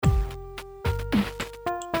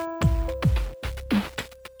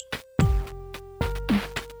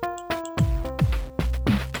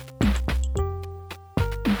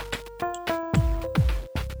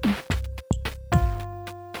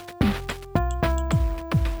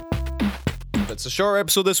it's a short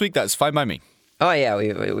episode this week. That's fine by me. Oh yeah,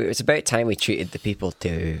 it's about time we treated the people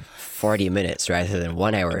to 40 minutes rather than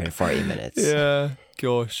 1 hour and 40 minutes. Yeah,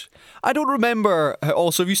 gosh. I don't remember.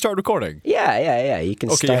 Also, have you started recording? Yeah. You can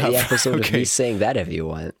start the episode of okay. me saying that if you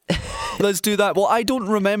want. Let's do that. Well, I don't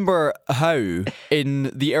remember how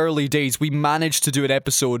in the early days we managed to do an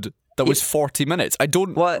episode that was 40 minutes. I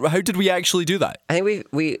don't. What? How did we actually do that? I think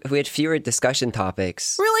we had fewer discussion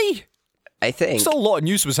topics. Really? I think. Still a lot of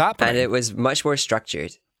news was happening. And it was much more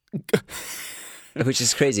structured. Which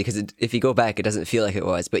is crazy because if you go back, it doesn't feel like it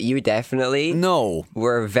was. But you definitely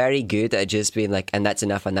were very good at just being like, and that's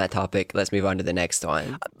enough on that topic. Let's move on to the next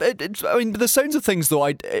one. I mean, the sounds of things,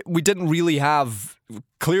 though, we didn't really have,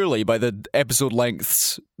 clearly, by the episode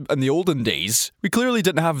lengths in the olden days, we clearly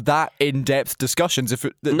didn't have that in-depth discussions if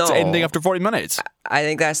it's ending after 40 minutes. I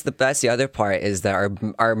think that's the other part is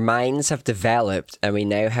that our minds have developed and we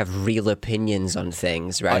now have real opinions on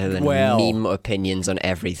things rather than meme opinions on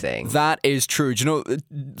everything. That is true. Do you know,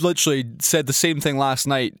 literally said the same thing last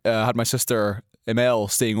night. I had my sister Emelle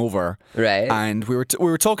staying over, right? And we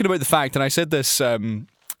were talking about the fact, and I said this I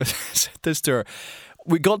said this to her.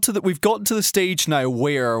 We've gotten to the stage now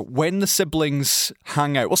where when the siblings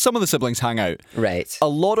hang out, well, some of the siblings hang out, right? A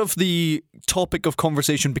lot of the topic of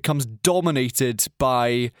conversation becomes dominated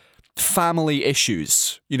by family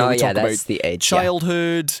issues. You know, we talk about the age,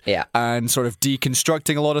 childhood, and sort of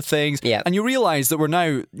deconstructing a lot of things. Yeah. And you realise that we're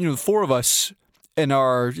now, the four of us in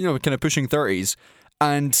our, kind of pushing 30s.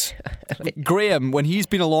 And Graham, when he's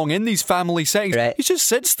been along in these family settings, he just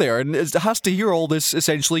sits there and has to hear all this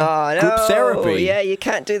essentially group therapy. Yeah, you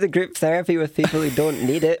can't do the group therapy with people who don't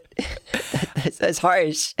need it. That's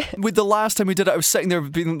harsh. With the last time we did it, I was sitting there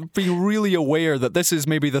being really aware that this is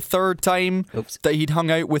maybe the third time that he'd hung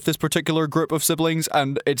out with this particular group of siblings,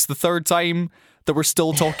 and it's the third time that we're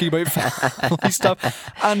still talking about family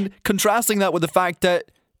stuff. And contrasting that with the fact that,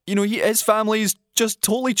 his family's just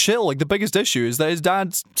totally chill. Like, the biggest issue is that his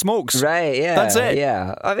dad smokes. Right, yeah. That's it.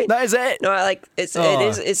 Yeah. I mean, that is it. No,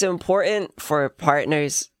 it's important for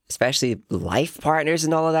partners, especially life partners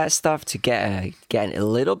and all of that stuff, to get a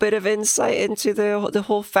little bit of insight into the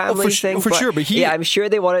whole family thing. For sure, but I'm sure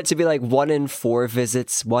they want it to be like 1 in 4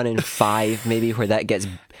 visits, 1 in 5 maybe, where that gets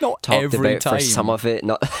talked about time. For some of it,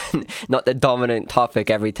 not the dominant topic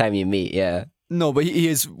every time you meet. Yeah. No, but he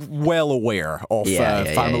is well aware of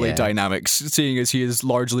family dynamics, seeing as he has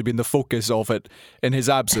largely been the focus of it in his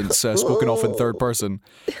absence, spoken of in third person.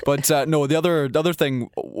 But no, the other thing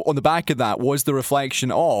on the back of that was the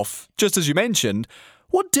reflection of, just as you mentioned,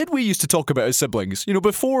 what did we used to talk about as siblings?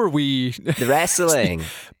 Before we... The wrestling.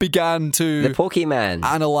 began to... The Pokemon.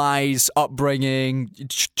 Analyse upbringing,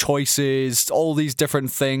 choices, all these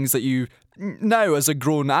different things that you, now as a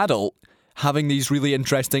grown adult, having these really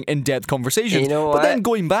interesting, in-depth conversations. But then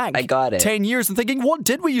going back 10 years and thinking, what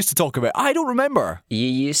did we used to talk about? I don't remember. You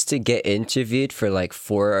used to get interviewed for like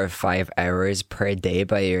 4 or 5 hours per day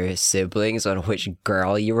by your siblings on which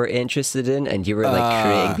girl you were interested in, and you were like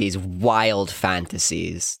creating these wild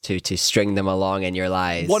fantasies to string them along in your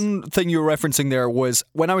lives. One thing you were referencing there was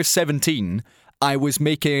when I was 17... I was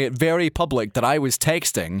making it very public that I was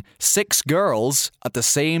texting 6 girls at the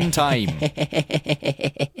same time.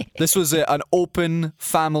 This was an open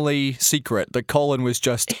family secret that Colin was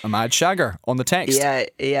just a mad shagger on the text.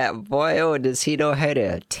 Yeah. Boy, oh, does he know how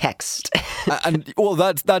to text? And well,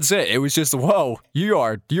 that's it. It was just, whoa, you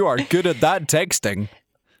are good at that texting.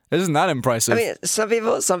 Isn't that impressive? I mean,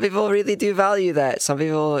 some people really do value that. Some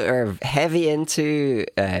people are heavy into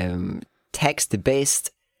text-based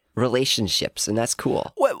relationships, and that's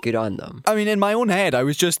cool. Well, good on them. I mean, in my own head, I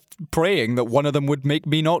was just praying that one of them would make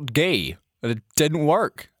me not gay, and it didn't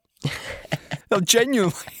work. No,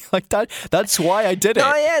 genuinely, like that. That's why I did it.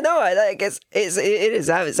 Oh yeah, no,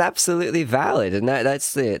 it's absolutely valid, and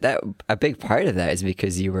that's a big part of that is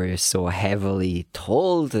because you were so heavily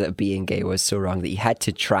told that being gay was so wrong that you had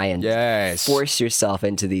to try and force yourself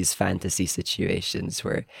into these fantasy situations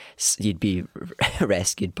where you'd be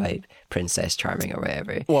rescued by Princess Charming or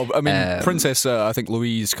whatever. Well, I mean, Princess, I think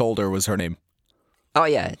Louise Calder was her name. Oh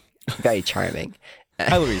yeah, very charming.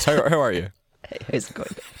 Hi Louise, how are you? How's it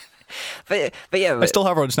going? But yeah, I still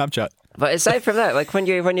have her on Snapchat. But aside from that, like when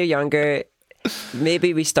you're younger,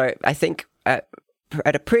 maybe we start. I think at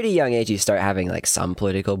a pretty young age, you start having like some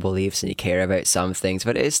political beliefs and you care about some things,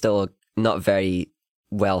 but it is still not very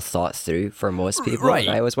well thought through for most people. Right.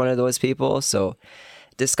 I was one of those people, so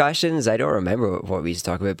discussions. I don't remember what we used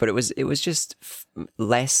to talk about, but it was just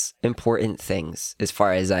less important things as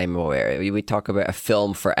far as I'm aware. We talk about a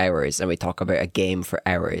film for hours and we talk about a game for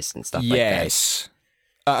hours and stuff like that. Yes.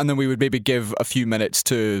 And then we would maybe give a few minutes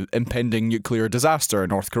to impending nuclear disaster in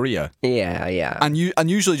North Korea. Yeah. And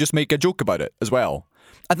usually just make a joke about it as well.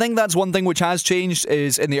 I think that's one thing which has changed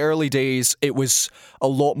is in the early days, it was a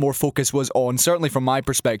lot more focus was on, certainly from my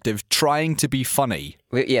perspective, trying to be funny.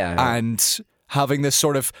 Yeah. And having this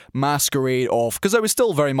sort of masquerade of, because I was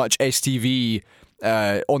still very much STV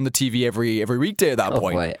on the TV every weekday at that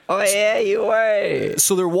point. Boy. Oh yeah, you were.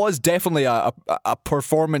 So there was definitely a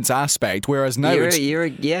performance aspect, whereas now you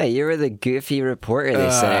were the goofy reporter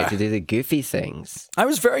they sent out to do the goofy things. I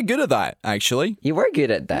was very good at that, actually. You were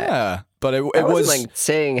good at that. Yeah, but it wasn't was like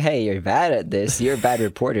saying, "Hey, you're bad at this. You're a bad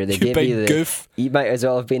reporter." They gave you the goof. You might as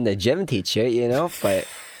well have been the gym teacher, But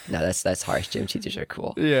no, that's harsh. Gym teachers are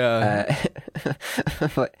cool. Yeah.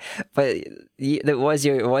 But that was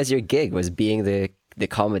your gig, was being the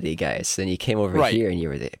comedy guy. So then you came over here and you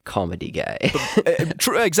were the comedy guy.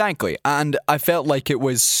 Exactly. And I felt like it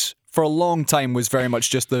was, for a long time, was very much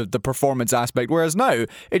just the performance aspect, whereas now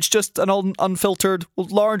it's just an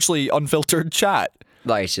largely unfiltered chat.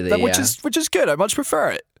 Largely, which is good. I much prefer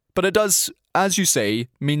it. But it does, as you say,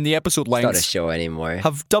 mean the episode lengths not a show anymore.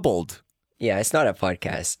 Have doubled. Yeah, it's not a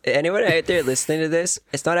podcast. Anyone out there listening to this,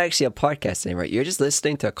 it's not actually a podcast anymore. You're just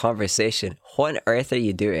listening to a conversation. What on earth are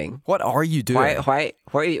you doing? What are you doing? What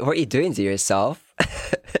are you doing to yourself?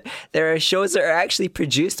 There are shows that are actually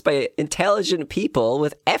produced by intelligent people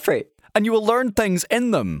with effort. And you will learn things in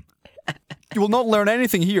them. You will not learn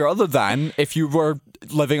anything here other than if you were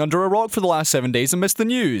living under a rock for the last 7 days and missed the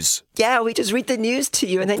news. Yeah, we just read the news to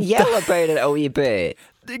you and then yell about it a wee bit.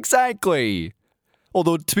 Exactly.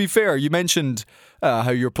 Although, to be fair, you mentioned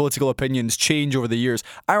how your political opinions change over the years.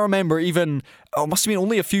 I remember even, it must have been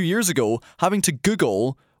only a few years ago, having to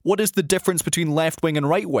Google what is the difference between left wing and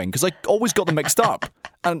right wing, because I always got them mixed up.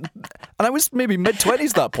 And I was maybe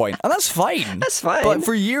mid-20s at that point, and that's fine. That's fine. But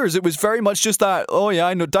for years, it was very much just that, oh yeah,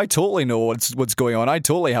 I totally know what's going on. I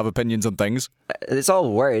totally have opinions on things. It's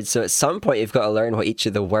all words, so at some point you've got to learn what each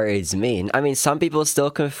of the words mean. I mean, some people still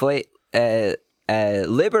conflate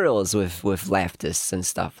liberals with leftists and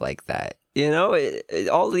stuff like that.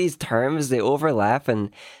 All these terms, they overlap and,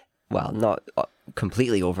 well, not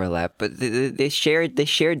completely overlap, but they share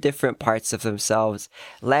different parts of themselves.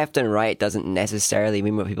 Left and right doesn't necessarily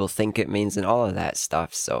mean what people think it means and all of that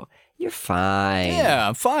stuff, so you're fine. Yeah,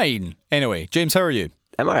 I'm fine. Anyway, James, how are you?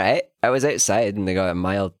 I'm alright. I was outside and I got a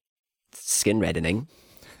mild skin reddening.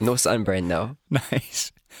 No sunburn though.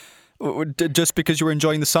 Nice. Just because you were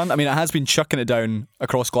enjoying the sun? I mean, it has been chucking it down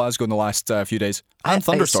across Glasgow in the last few days. And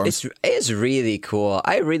thunderstorms. It's really cool.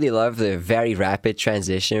 I really love the very rapid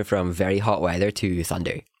transition from very hot weather to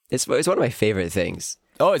thunder. It's one of my favorite things.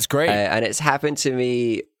 Oh, it's great. And it's happened to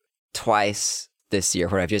me twice this year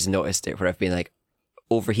where I've just noticed it, where I've been like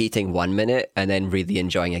overheating 1 minute and then really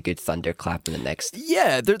enjoying a good thunderclap in the next.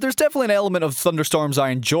 Yeah, there's definitely an element of thunderstorms I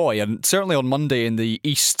enjoy, and certainly on Monday in the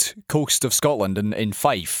east coast of Scotland in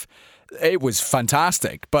Fife, it was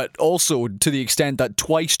fantastic, but also to the extent that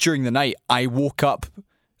twice during the night I woke up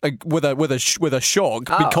with a shock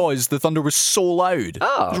because the thunder was so loud. It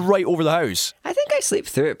was right over the house. I think I sleep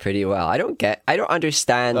through it pretty well. I don't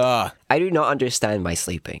understand. I do not understand my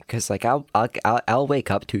sleeping, because like I'll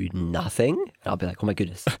wake up to nothing and I'll be like, oh my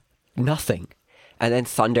goodness, nothing. And then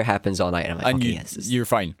thunder happens all night and I'm like, okay, you're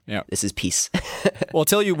fine. Yeah. This is peace. Well, I'll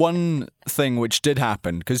tell you one thing which did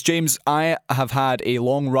happen, because James, I have had a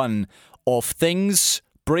long run of things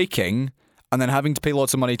breaking and then having to pay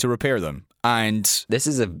lots of money to repair them. And this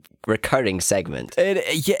is a recurring segment.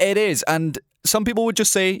 It is. And some people would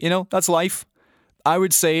just say, that's life. I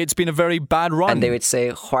would say it's been a very bad run. And they would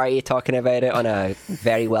say, why are you talking about it on a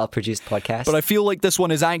very well-produced podcast? But I feel like this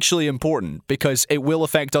one is actually important because it will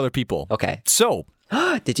affect other people. Okay. So.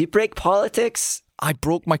 Did you break politics? I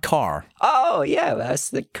broke my car. Oh, yeah.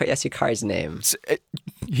 That's your car's name.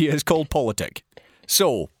 He is called Politic.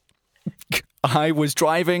 So, I was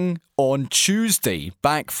driving on Tuesday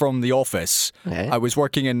back from the office. Okay. I was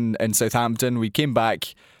working in Southampton. We came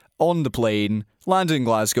back on the plane, landed in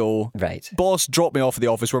Glasgow. Right. Boss dropped me off at the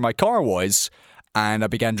office where my car was, and I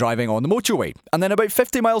began driving on the motorway. And then about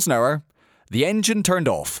 50 miles an hour, the engine turned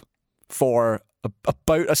off for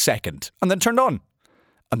about a second, and then turned on.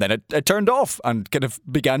 And then it turned off and kind of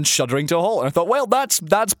began shuddering to a halt. And I thought, well, that's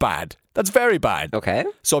bad. That's very bad. Okay.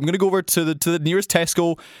 So I'm going to go over to the nearest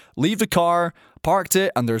Tesco, leave the car, parked it,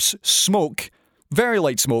 and there's smoke, very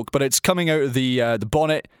light smoke, but it's coming out of the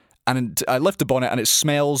bonnet. And I lift the bonnet and it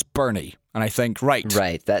smells burny. And I think, right,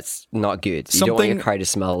 that's not good. You don't want your car to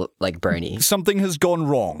smell like burny. Something has gone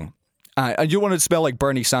wrong. And you don't want it to smell like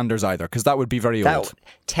Bernie Sanders either, because that would be very old.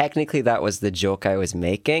 Technically, that was the joke I was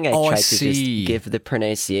making. I tried to just give the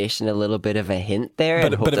pronunciation a little bit of a hint there.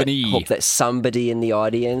 And bit of an E. Hope that somebody in the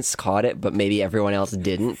audience caught it, but maybe everyone else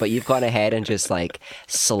didn't. But you've gone ahead and just like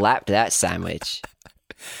slapped that sandwich.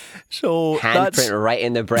 So handprint right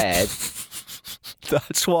in the bread.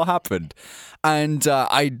 That's what happened. And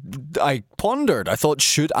I pondered. I thought,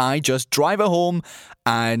 should I just drive it home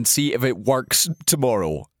and see if it works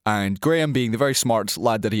tomorrow? And Graham, being the very smart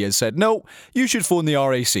lad that he is, said, no, you should phone the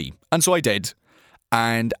RAC. And so I did.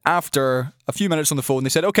 And after a few minutes on the phone, they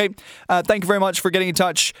said, okay, thank you very much for getting in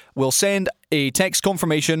touch. We'll send a text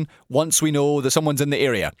confirmation once we know that someone's in the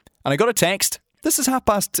area. And I got a text. This is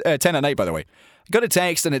 10:30 at night, by the way. I got a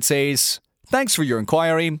text and it says, thanks for your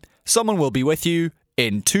inquiry. Someone will be with you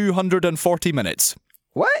in 240 minutes.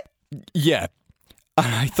 What? Yeah.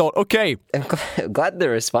 And I thought, okay. I'm glad the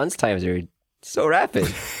response times are so rapid.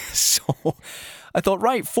 So I thought,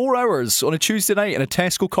 right, 4 hours on a Tuesday night in a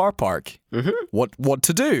Tesco car park. Mm-hmm. What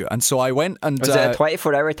to do? And so I went and... Was it a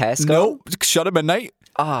 24-hour Tesco? No, shut at midnight.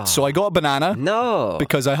 Oh. So I got a banana. No.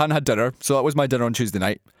 Because I hadn't had dinner. So that was my dinner on Tuesday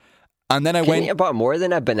night. And then I went... You bought more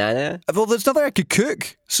than a banana? Well, there's nothing I could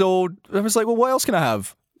cook. So I was like, well, what else can I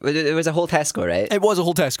have? It was a whole Tesco, right? It was a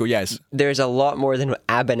whole Tesco, yes. There's a lot more than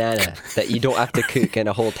a banana that you don't have to cook in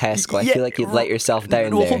a whole Tesco. I feel like you'd let yourself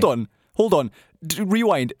down there. Hold on.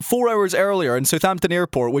 Rewind. 4 hours earlier in Southampton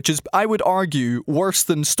Airport, which is, I would argue, worse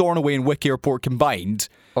than Stornoway and Wick Airport combined.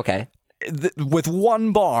 Okay. With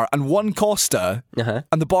one bar and one Costa,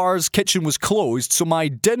 and the bar's kitchen was closed, so my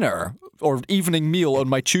dinner or evening meal on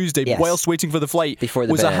my Tuesday, whilst waiting for the flight,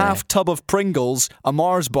 was a half tub of Pringles, a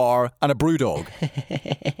Mars bar, and a Brewdog.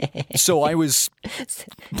 So I was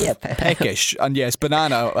peckish, and yes,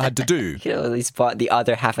 banana I had to do. You could at least bought the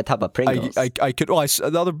other half a tub of Pringles. I could.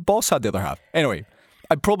 The other boss had the other half. Anyway.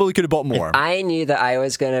 I probably could have bought more. If I knew that I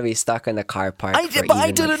was going to be stuck in the car park for even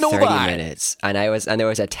I didn't know 30 that. minutes, and there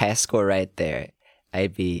was a Tesco right there,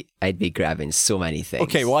 I'd be grabbing so many things.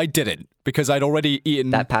 Okay, well I didn't because I'd already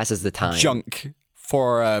eaten that passes the time junk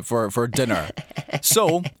for dinner.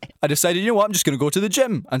 So I decided, you know what, I'm just going to go to the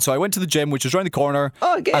gym. And so I went to the gym, which was around the corner.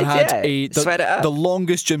 Oh, good, and had the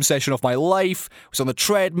longest gym session of my life. I was on the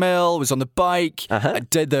treadmill, was on the bike. I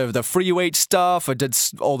did the free weight stuff. I did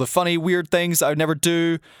all the funny, weird things that I would never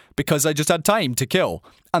do because I just had time to kill.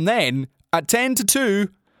 And then at 10 to 2,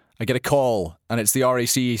 I get a call, and it's the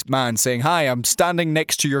RAC man saying, hi, I'm standing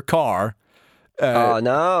next to your car. Oh,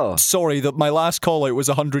 no. Sorry, that my last call out was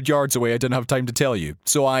 100 yards away. I didn't have time to tell you.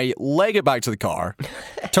 So I leg it back to the car,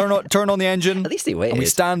 turn on the engine. At least he waited. And we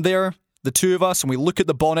stand there, the two of us, and we look at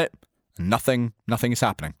the bonnet, and nothing is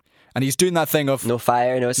happening. And he's doing that thing of... No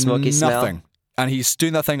fire, no smoky smell. Nothing. And he's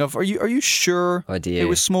doing that thing of, are you sure it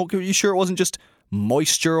was smoke? Are you sure it wasn't just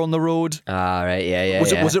moisture on the road? Ah, right, yeah.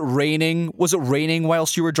 Was it raining? Was it raining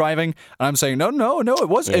whilst you were driving? And I'm saying, no, it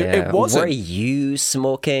wasn't. It wasn't. Were you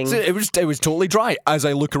smoking? It was totally dry. As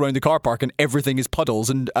I look around the car park and everything is puddles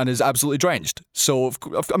and is absolutely drenched. So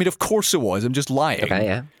of course it was. I'm just lying.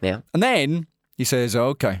 Okay, yeah. And then he says,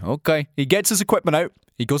 okay. He gets his equipment out.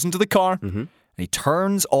 He goes into the car and he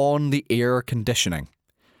turns on the air conditioning,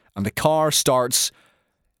 and the car starts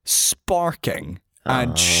sparking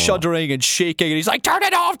and shuddering and shaking, and he's like, turn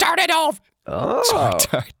it off! Oh.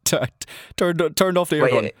 So I turned off the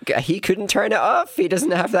aircon. He couldn't turn it off? He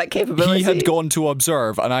doesn't have that capability? He had gone to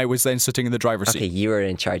observe, and I was then sitting in the driver's seat. Okay, you were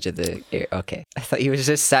in charge of the air. Okay. I thought he was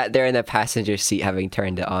just sat there in the passenger seat having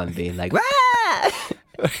turned it on, being like, wah!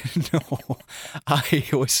 No, I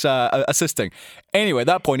was assisting. Anyway, at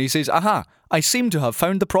that point, he says, aha, I seem to have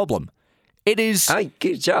found the problem. It is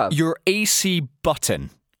good job. Your AC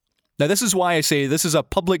button. Now, this is why I say this is a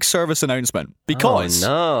public service announcement. Because,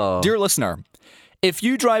 dear listener, if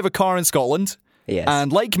you drive a car in Scotland,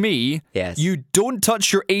 and like me, you don't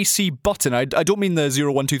touch your AC button. I don't mean the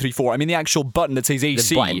 0, 1, 2, 3, 4. I mean the actual button that says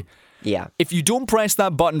AC. The button. Yeah. If you don't press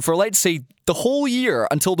that button for, let's say, the whole year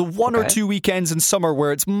until the one or two weekends in summer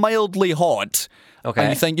where it's mildly hot, and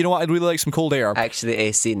you think, you know what, I'd really like some cold air. Actually,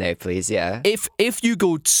 AC now, please, yeah. If you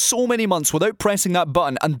go so many months without pressing that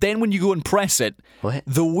button, and then when you go and press it,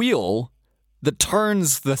 the wheel that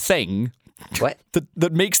turns the thing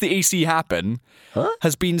that makes the AC happen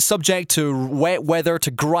has been subject to wet weather, to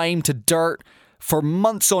grime, to dirt for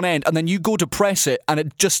months on end, and then you go to press it and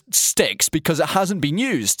it just sticks because it hasn't been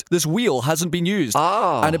used. This wheel hasn't been used.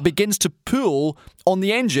 And it begins to pull on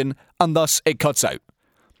the engine, and thus it cuts out.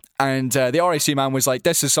 And the RAC man was like,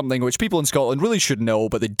 this is something which people in Scotland really should know,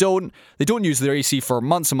 but they don't. They don't use their AC for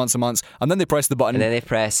months and months and months, and then they press the button. And then they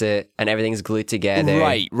press it, and everything's glued together.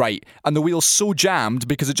 Right. And the wheel's so jammed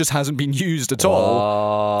because it just hasn't been used at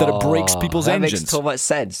all that it breaks people's engines. That makes so much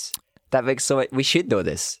sense. That makes so much... We should know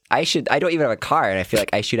this. I don't even have a car, and I feel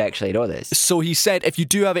like I should actually know this. So he said if you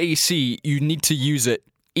do have AC, you need to use it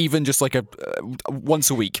even just like once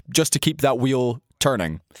a week, just to keep that wheel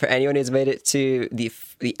turning. For anyone who's made it to the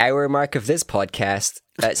hour mark of this podcast,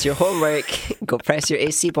 that's your homework. Go press your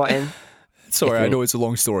AC button. Sorry, I know it's a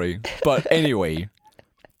long story. But anyway,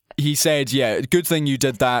 he said, yeah, good thing you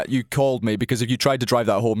did that. You called me, because if you tried to drive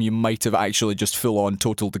that home, you might have actually just full on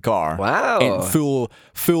totaled the car. Wow. And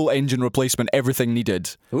full engine replacement, everything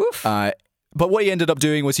needed. Oof. But what he ended up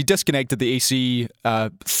doing was he disconnected the AC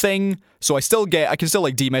thing, so I can still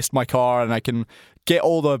like demist my car, and I can get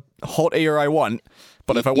all the hot air I want.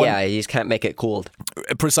 But if I want, you just can't make it cold.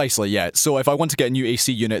 Precisely, yeah. So if I want to get a new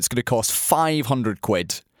AC unit, it's going to cost 500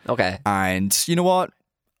 quid. Okay. And you know what?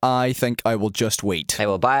 I think I will just wait. I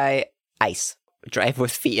will buy ice. Drive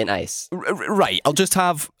with feet in ice. Right. I'll just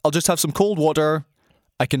have some cold water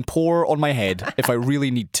I can pour on my head if I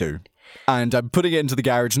really need to. And I'm putting it into the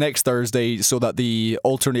garage next Thursday so that the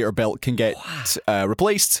alternator belt can get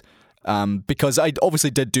replaced. Because I obviously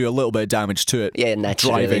did do a little bit of damage to it. Yeah,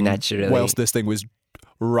 naturally. Whilst this thing was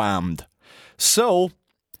rammed. So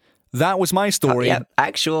that was my story.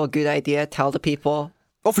 Actual good idea. Tell the people.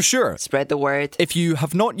 Oh, for sure. Spread the word. If you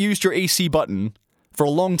have not used your AC button for a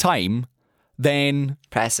long time, then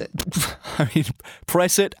press it. I mean,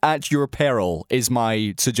 press it at your peril is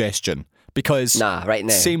my suggestion. Because right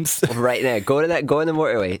now. Right now. Go in the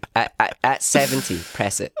motorway at 70.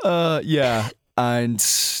 Press it. Yeah. And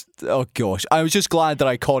oh gosh, I was just glad that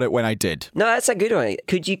I caught it when I did. No, that's a good one.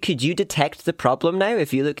 Could you detect the problem now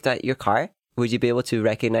if you looked at your car? Would you be able to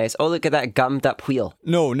recognize, oh, look at that gummed up wheel?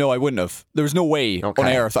 No, I wouldn't have. There was no way on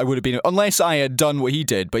earth I would have been, unless I had done what he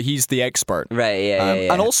did, but he's the expert. Right,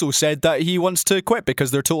 yeah. And also said that he wants to quit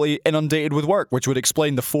because they're totally inundated with work, which would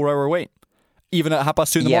explain the 4-hour wait. Even at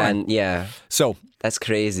 2:30 in the morning. Yeah. So that's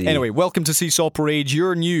crazy. Anyway, welcome to Seesaw Parade,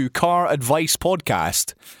 your new car advice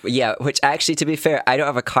podcast. Yeah, which actually, to be fair, I don't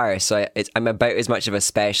have a car, so I'm about as much of a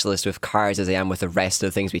specialist with cars as I am with the rest of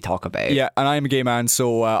the things we talk about. Yeah, and I'm a gay man,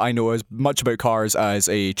 so I know as much about cars as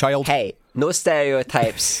a child. Hey, no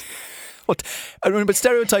stereotypes. What? I mean, but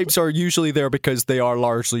stereotypes are usually there because they are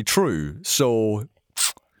largely true. So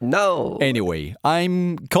no. Anyway,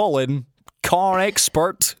 I'm Colin, car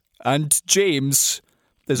expert. And James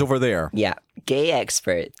is over there. Yeah, gay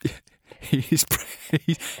expert. He's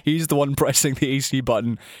the one pressing the AC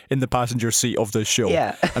button in the passenger seat of this show.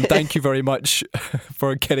 Yeah. And thank you very much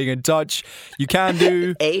for getting in touch. You can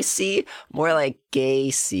do... AC? More like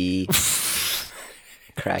gay-C.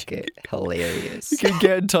 Crack it. Hilarious. You can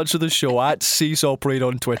get in touch with the show at Seesaw Parade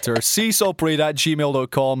on Twitter,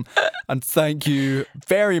 seesawparade@gmail.com. And thank you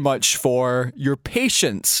very much for your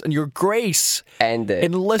patience and your grace in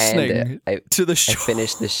listening to the show. I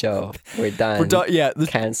finished the show. We're done. Yeah.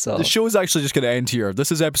 Cancel. The show is actually just going to end here.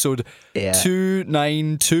 This is episode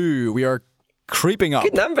 292. We are creeping up.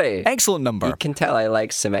 Good number. Excellent number. You can tell I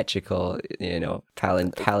like symmetrical,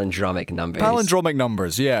 palindromic numbers. Palindromic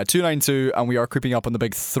numbers, yeah. 292, and we are creeping up on the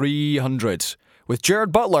big 300 with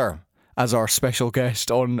Jared Butler as our special guest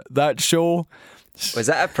on that show. Was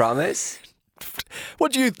that a promise?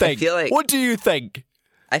 What do you think? What do you think?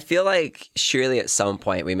 I feel like surely at some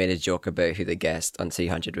point we made a joke about who the guest on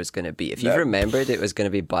 300 was going to be. If you remembered, it was going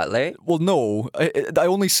to be Butler. Well, no. I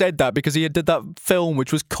only said that because he did that film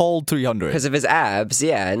which was called 300. Because of his abs,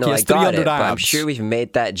 yeah. No, I got it, abs. But I'm sure we've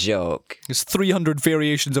made that joke. There's 300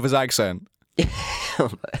 variations of his accent.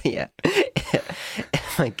 Yeah.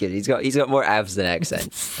 My God, he's got more abs than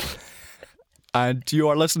accents. And you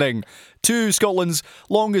are listening to Scotland's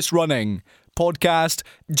longest running podcast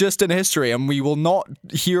just in history, and we will not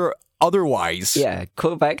hear otherwise. Yeah,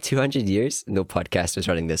 go back 200 years, no podcast was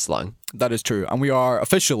running this long. That is true, and we are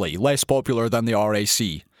officially less popular than the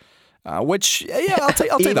RAC, which, I'll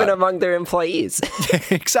take Even that. among their employees.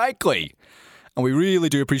 Exactly. And we really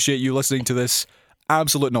do appreciate you listening to this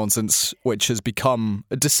absolute nonsense, which has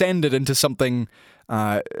descended into something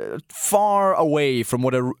far away from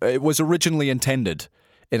what it was originally intended.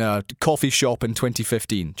 In a coffee shop in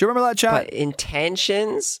 2015. Do you remember that chat? But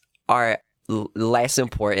intentions are less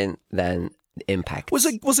important than impact. Was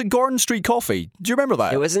it Gordon Street Coffee? Do you remember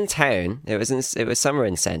that? It was in town. It was somewhere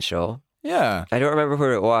in Central. Yeah. I don't remember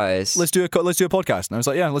where it was. Let's do a podcast. And I was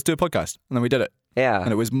like, yeah, let's do a podcast. And then we did it. Yeah.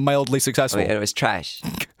 And it was mildly successful. And it was trash.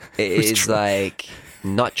 It is like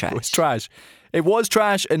not trash. It was trash. It was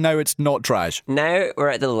trash, and now it's not trash. Now we're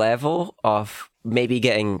at the level of maybe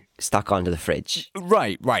getting stuck onto the fridge.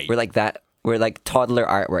 Right. We're like that. We're like toddler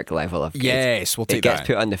artwork level of kids. Yes, we'll take that. It gets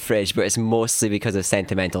put on the fridge, but it's mostly because of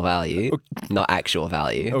sentimental value, not actual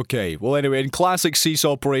value. Okay, well anyway, in classic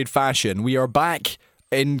Seesaw Parade fashion, we are back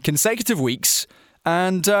in consecutive weeks,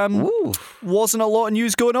 and wasn't a lot of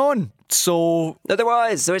news going on. So no, there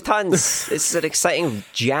was tons. It's an exciting,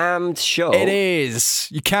 jammed show. It is.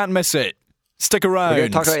 You can't miss it. Stick around. We're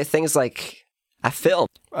going to talk about things like a film.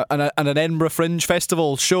 And an Edinburgh Fringe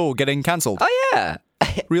Festival show getting cancelled. Oh, yeah.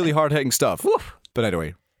 Really hard-hitting stuff. Woof. But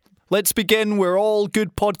anyway, let's begin where all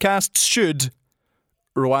good podcasts should.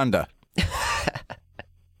 Rwanda. I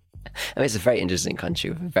mean, it's a very interesting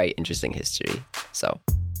country with a very interesting history. So...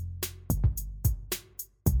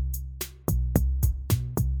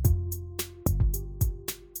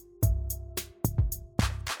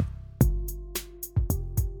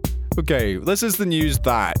 Okay, this is the news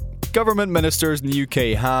that government ministers in the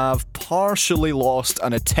UK have partially lost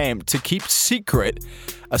an attempt to keep secret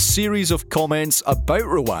a series of comments about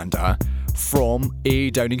Rwanda from a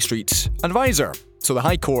Downing Street advisor. So the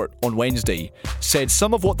High Court on Wednesday said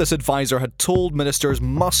some of what this advisor had told ministers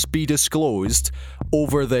must be disclosed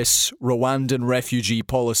over this Rwandan refugee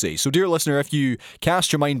policy. So dear listener, if you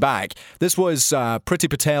cast your mind back, this was Priti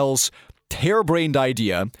Patel's harebrained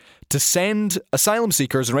idea to send asylum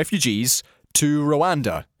seekers and refugees to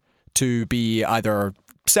Rwanda to be either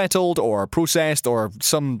settled or processed or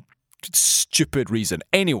some stupid reason.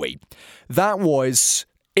 Anyway, that was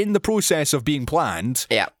in the process of being planned,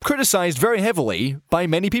 criticised very heavily by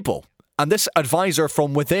many people. And this advisor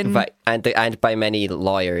from within... And by many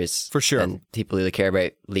lawyers. For sure. And people who care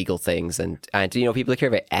about legal things. And people who care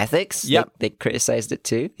about ethics. Yep. They criticised it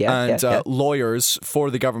too. Lawyers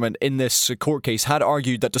for the government in this court case had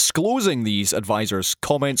argued that disclosing these advisors'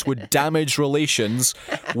 comments would damage relations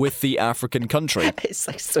with the African country. It's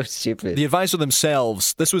like so stupid. The advisor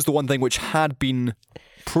themselves, this was the one thing which had been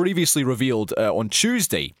previously revealed on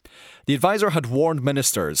Tuesday. The advisor had warned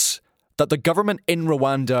ministers that the government in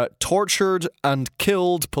Rwanda tortured and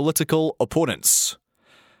killed political opponents.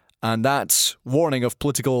 And that warning of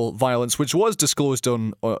political violence, which was disclosed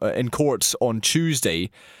in court on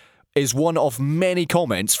Tuesday, is one of many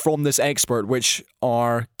comments from this expert which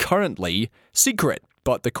are currently secret.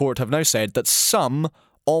 But the court have now said that some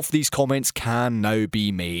of these comments can now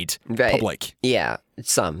be made public. Yeah,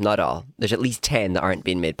 some, not all. There's at least 10 that aren't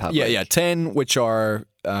being made public. Yeah, 10 which are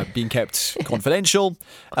being kept confidential,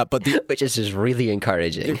 but which is just really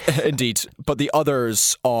encouraging. Indeed, but the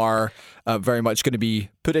others are very much going to be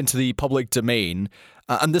put into the public domain.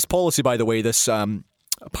 And this policy, by the way, this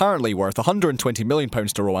apparently worth £120 million to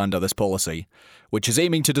Rwanda, this policy, which is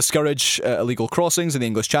aiming to discourage illegal crossings in the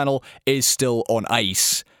English Channel, is still on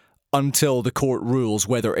ice until the court rules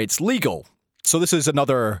whether it's legal. So this is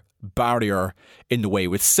another barrier in the way,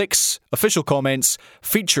 with 6 official comments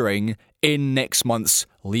featuring in next month's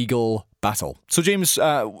legal battle. So James,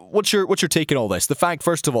 what's your take on all this? The fact,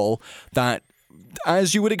 first of all, that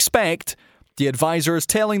as you would expect, the advisor is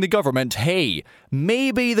telling the government, hey,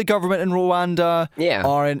 maybe the government in Rwanda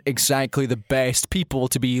aren't exactly the best people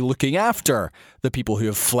to be looking after the people who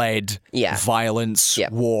have fled violence,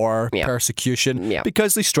 war, persecution,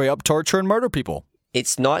 because they straight up torture and murder people.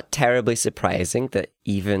 It's not terribly surprising that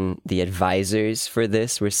even the advisors for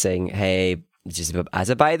this were saying, hey, just as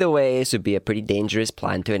a by the way, this would be a pretty dangerous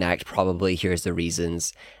plan to enact. Probably here's the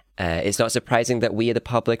reasons. It's not surprising that we, the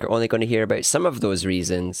public, are only going to hear about some of those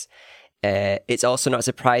reasons. It's also not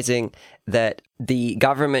surprising that the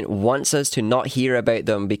government wants us to not hear about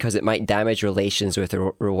them because it might damage relations with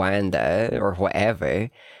Rwanda or whatever.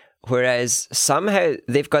 Whereas somehow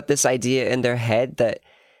they've got this idea in their head that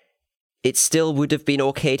it still would have been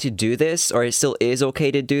okay to do this, or it still is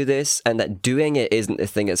okay to do this, and that doing it isn't the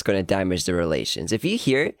thing that's going to damage the relations. If you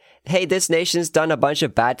hear, hey, this nation's done a bunch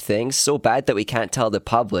of bad things, so bad that we can't tell the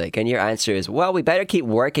public, and your answer is, well, we better keep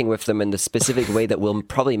working with them in the specific way that will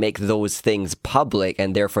probably make those things public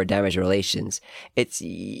and therefore damage relations.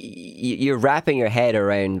 You're wrapping your head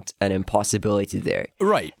around an impossibility there.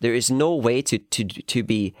 Right. There is no way to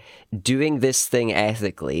be doing this thing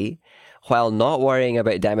ethically while not worrying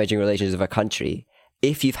about damaging relations of a country,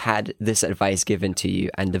 if you've had this advice given to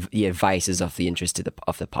you and the advice is of the interest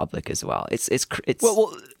of the public as well. It's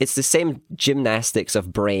the same gymnastics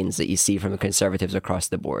of brains that you see from the Conservatives across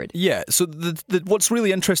the board. Yeah, so what's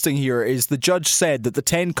really interesting here is the judge said that the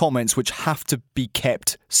 10 comments which have to be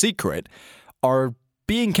kept secret are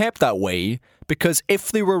being kept that way because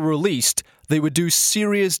if they were released, they would do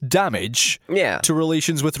serious damage to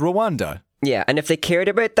relations with Rwanda. Yeah, and if they cared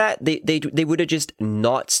about that, they would have just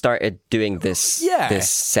not started doing this. This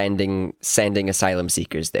sending asylum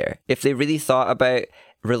seekers there. If they really thought about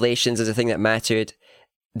relations as a thing that mattered,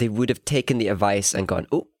 they would have taken the advice and gone,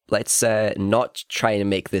 oh, let's not try to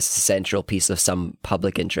make this a central piece of some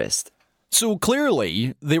public interest. So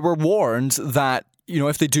clearly, they were warned that,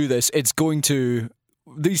 if they do this, it's going to...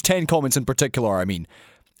 These 10 comments in particular, I mean,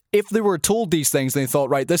 if they were told these things, they thought,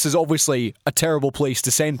 right, this is obviously a terrible place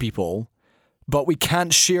to send people, but we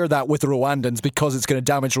can't share that with the Rwandans because it's going to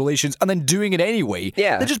damage relations, and then doing it anyway,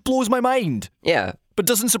 that just blows my mind. Yeah. But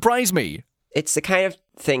doesn't surprise me. It's the kind of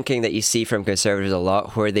thinking that you see from conservatives a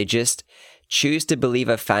lot, where they just choose to believe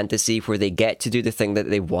a fantasy where they get to do the thing that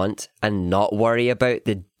they want and not worry about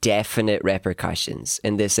the definite repercussions.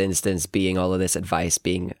 In this instance, being all of this advice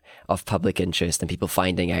being of public interest and people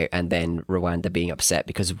finding out, and then Rwanda being upset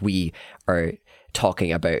because we are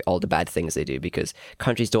talking about all the bad things they do, because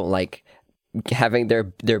countries don't like having their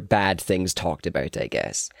bad things talked about, I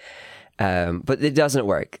guess. But it doesn't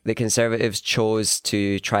work. The Conservatives chose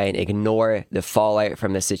to try and ignore the fallout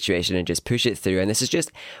from this situation and just push it through. And this is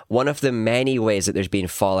just one of the many ways that there's been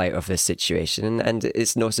fallout of this situation. And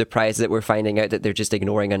it's no surprise that we're finding out that they're just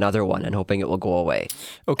ignoring another one and hoping it will go away.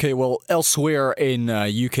 Okay, well, elsewhere in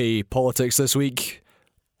UK politics this week,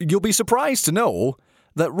 you'll be surprised to know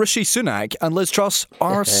that Rishi Sunak and Liz Truss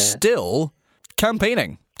are still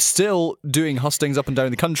campaigning. Still doing hustings up and down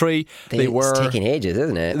the country. It's taking ages,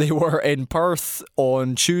 isn't it? They were in Perth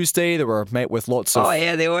on Tuesday. They were met with lots of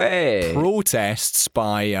they were protests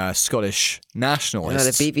by Scottish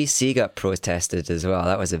nationalists. The BBC got protested as well.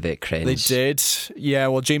 That was a bit cringe. They did. Yeah,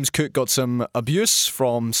 well, James Cook got some abuse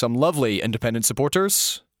from some lovely independent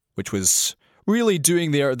supporters, which was really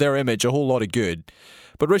doing their image a whole lot of good.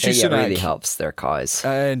 But Rishi Sunak really helps their cause.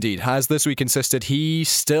 Indeed, has this week insisted he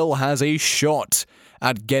still has a shot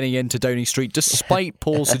at getting into Downing Street, despite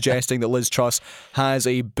polls suggesting that Liz Truss has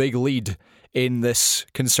a big lead in this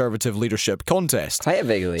Conservative leadership contest. Quite a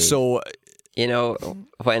big lead. So,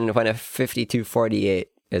 when a 52-48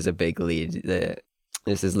 is a big lead,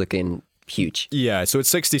 this is looking huge. Yeah, so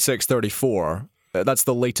it's 66-34. That's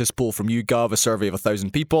the latest poll from YouGov, a survey of 1,000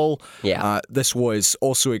 people. Yeah. This was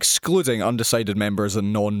also excluding undecided members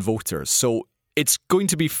and non-voters. So it's going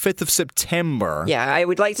to be 5th of September. Yeah, I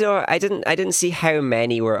would like to know. I didn't see how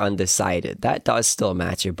many were undecided. That does still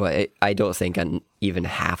matter, but I don't think even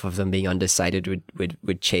half of them being undecided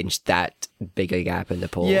would change that big a gap in the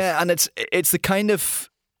polls. Yeah, and it's the kind of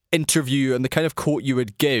interview and the kind of quote you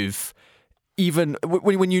would give even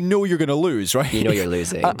when you know you're going to lose, right? You know you're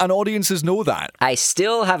losing. And audiences know that. I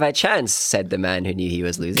still have a chance, said the man who knew he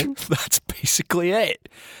was losing. That's basically it.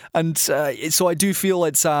 And so I do feel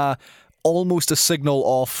it's almost a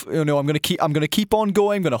signal of, I'm going to keep on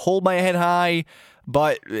going, I'm going to hold my head high.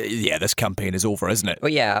 But yeah, this campaign is over, isn't it? Well,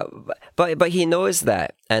 yeah, but he knows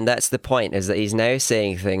that, and that's the point, is that he's now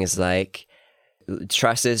saying things like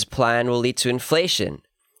Truss's plan will lead to inflation,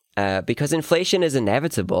 because inflation is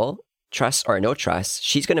inevitable. Truss or no Truss,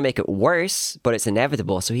 she's going to make it worse, but it's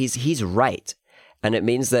inevitable. So he's right. And it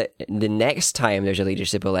means that the next time there's a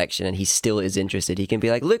leadership election and he still is interested, he can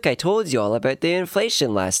be like, look, I told you all about the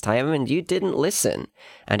inflation last time and you didn't listen.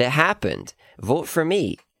 And it happened. Vote for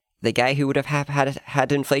me. The guy who would have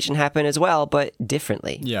had inflation happen as well, but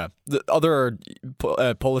differently. Yeah. The other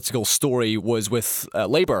political story was with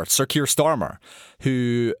Labour, Sir Keir Starmer,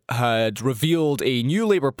 who had revealed a new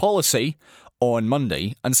Labour policy on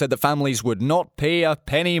Monday and said that families would not pay a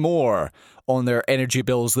penny more on their energy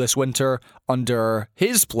bills this winter under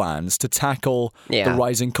his plans to tackle the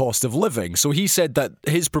rising cost of living. So he said that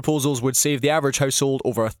his proposals would save the average household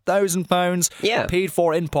over £1,000, paid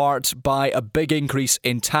for in part by a big increase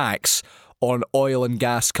in tax on oil and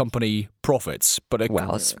gas company profits.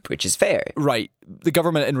 Which is fair. Right. The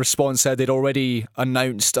government in response said they'd already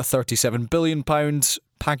announced a £37 billion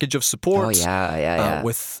package of support.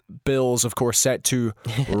 With bills, of course, set to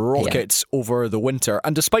rocket over the winter.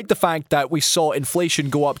 And despite the fact that we saw inflation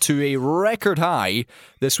go up to a record high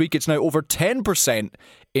this week, it's now over 10%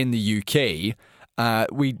 in the UK.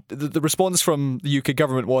 The response from the UK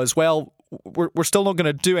government was, well, we're still not going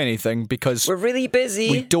to do anything because we're really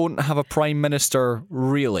busy. We don't have a prime minister,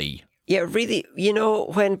 really. Yeah, really.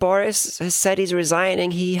 When Boris has said he's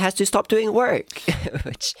resigning, he has to stop doing work,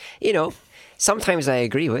 which, sometimes I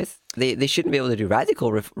agree with. They shouldn't be able to do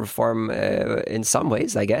radical reform in some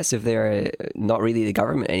ways, I guess, if they're not really the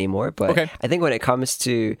government anymore. But I think when it comes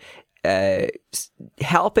to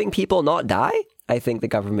helping people not die, I think the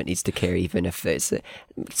government needs to care, even if it's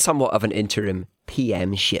somewhat of an interim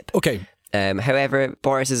PM-ship. Okay. However,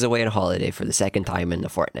 Boris is away on holiday for the second time in a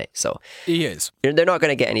fortnight, so he is. They're not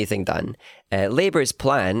going to get anything done. Labour's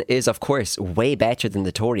plan is, of course, way better than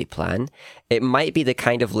the Tory plan. It might be the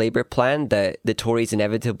kind of Labour plan that the Tories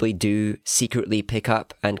inevitably do secretly pick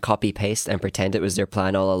up and copy-paste and pretend it was their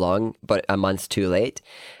plan all along, but a month too late.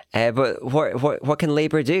 But what can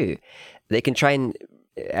Labour do? They can try and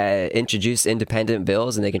introduce independent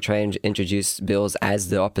bills, and they can try and introduce bills as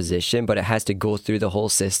the opposition, but it has to go through the whole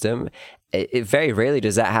system. It very rarely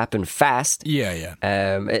does that happen fast. Yeah.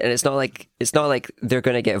 And it's not like they're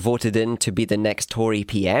going to get voted in to be the next Tory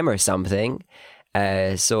PM or something.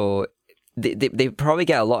 So they probably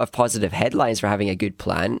get a lot of positive headlines for having a good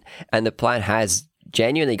plan, and the plan has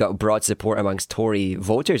genuinely got broad support amongst Tory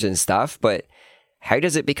voters and stuff. But how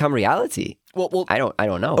does it become reality? Well, I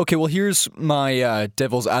don't know. Okay, well, here's my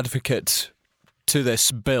devil's advocate to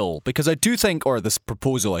this bill, because I do think, or this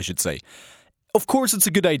proposal, I should say. Of course, it's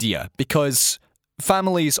a good idea, because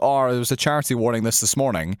families are, there was a charity warning this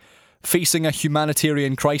morning, facing a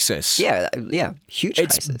humanitarian crisis. Yeah, huge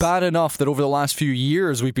crisis. It's bad enough that over the last few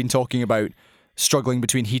years we've been talking about struggling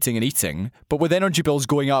between heating and eating, but with energy bills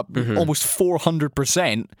going up almost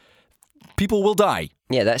 400%, people will die.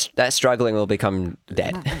 Yeah, that struggling will become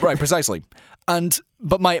dead. Right, precisely.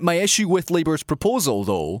 But my issue with Labour's proposal,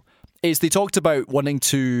 though, is they talked about wanting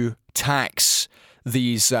to tax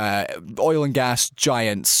these oil and gas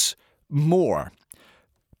giants more.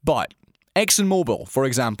 But ExxonMobil, for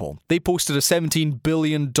example, they posted a $17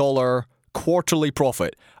 billion quarterly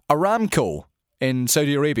profit. Aramco in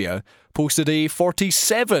Saudi Arabia posted a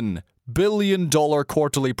 $47 billion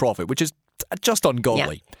quarterly profit, which is just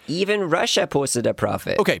ungodly. Yeah. Even Russia posted a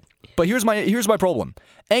profit. Okay, but here's my problem.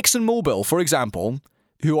 ExxonMobil, for example,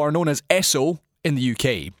 who are known as Esso in the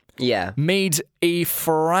UK, made a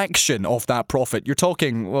fraction of that profit. You're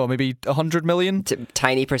talking, well, maybe 100 million?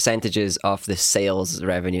 Tiny percentages of the sales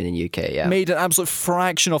revenue in the UK, yeah. Made an absolute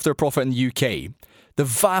fraction of their profit in the UK. The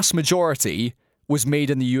vast majority was made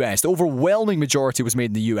in the US. The overwhelming majority was made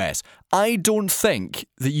in the US. I don't think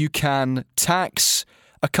that you can tax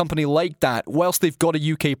a company like that whilst they've got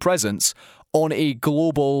a UK presence on a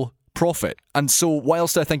global profit. And so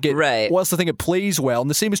whilst I think it plays well, and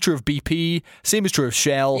the same is true of BP, same is true of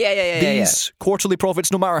Shell, these quarterly profits,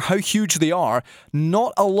 no matter how huge they are,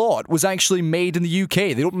 not a lot was actually made in the UK.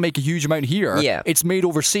 They don't make a huge amount here. Yeah. It's made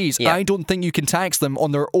overseas. Yeah. I don't think you can tax them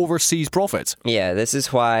on their overseas profits. Yeah, this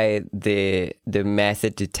is why the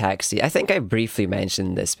method to tax I think I briefly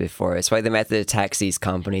mentioned this before. It's why the method to tax these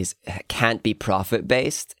companies can't be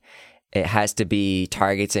profit-based. It has to be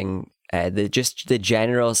targeting the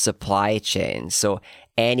general supply chain. So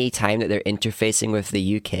any time that they're interfacing with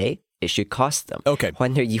the UK, it should cost them. Okay.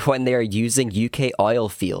 When they're using UK oil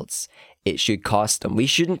fields, it should cost them. We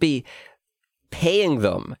shouldn't be paying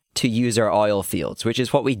them to use our oil fields, which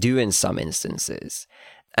is what we do in some instances.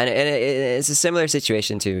 And it's a similar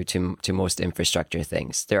situation to most infrastructure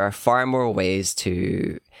things. There are far more ways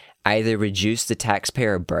to either reduce the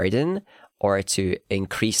taxpayer burden or to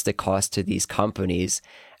increase the cost to these companies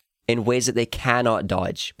in ways that they cannot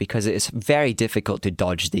dodge, because it is very difficult to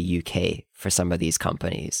dodge the UK for some of these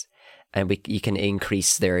companies. And you can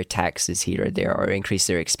increase their taxes here or there, or increase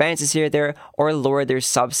their expenses here or there, or lower their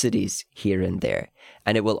subsidies here and there.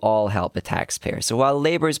 And it will all help the taxpayer. So while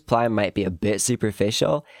Labour's plan might be a bit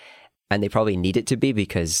superficial, and they probably need it to be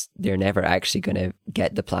because they're never actually going to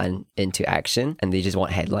get the plan into action and they just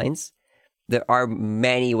want headlines, there are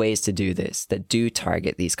many ways to do this that do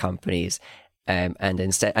target these companies. And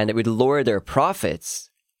it would lower their profits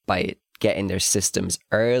by getting their systems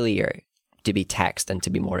earlier to be taxed and to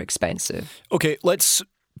be more expensive. Okay, let's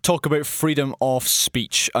talk about freedom of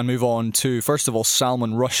speech and move on to, first of all,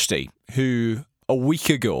 Salman Rushdie, who a week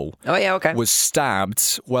ago was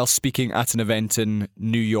stabbed while speaking at an event in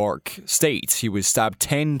New York State. He was stabbed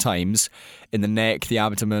 10 times in the neck, the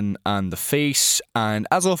abdomen, and the face. And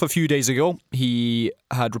as of a few days ago, he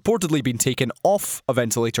had reportedly been taken off a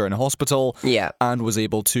ventilator in a hospital and was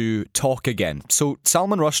able to talk again. So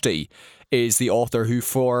Salman Rushdie is the author who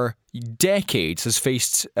for decades has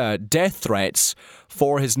faced death threats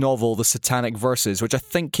for his novel The Satanic Verses, which I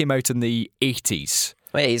think came out in the 80s.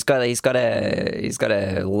 Wait, he's got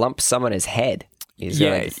a lump sum on his head. He's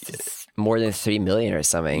got more than $3 million or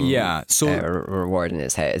something. Yeah, so reward in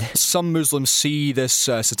his head. Some Muslims see this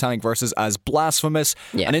Satanic Verses as blasphemous,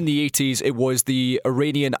 and in the 80s it was the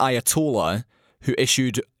Iranian Ayatollah who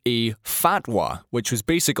issued a fatwa, which was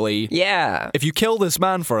basically, if you kill this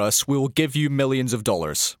man for us, we will give you millions of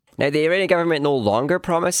dollars. Now, the Iranian government no longer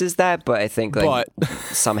promises that, but I think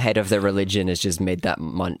some head of their religion has just made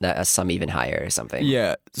that sum even higher or something.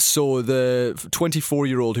 Yeah, so the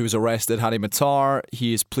 24-year-old who was arrested, Hani Matar,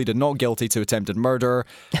 he has pleaded not guilty to attempted murder.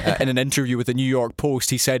 In an interview with the New York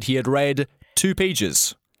Post, he said he had read 2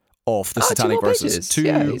 pages of the Satanic Verses.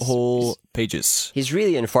 Two whole pages. He's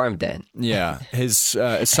really informed then. Yeah. His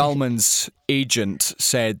Salman's agent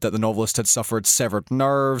said that the novelist had suffered severed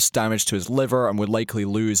nerves, damage to his liver, and would likely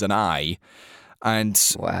lose an eye. And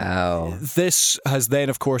wow. This has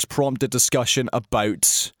then, of course, prompted discussion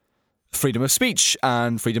about freedom of speech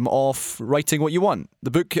and freedom of writing what you want.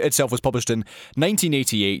 The book itself was published in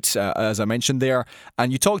 1988, as I mentioned there,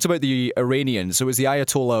 and you talked about the Iranians. So it was the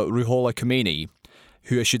Ayatollah Ruhollah Khomeini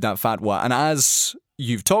who issued that fatwa, and as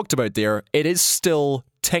you've talked about there, it is still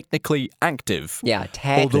technically active. Yeah,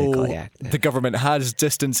 technically although active. The government has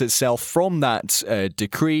distanced itself from that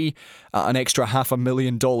decree. An extra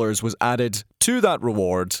 $500,000 was added to that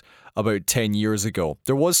reward about 10 years ago.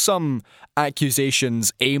 There was some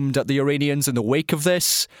accusations aimed at the Iranians in the wake of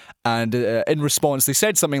this, and in response they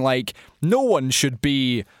said something like, no one should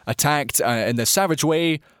be attacked in this savage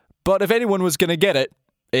way, but if anyone was going to get it,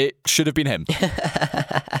 it should have been him.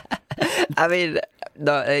 I mean,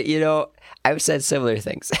 no, I've said similar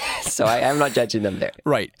things, so I'm not judging them there.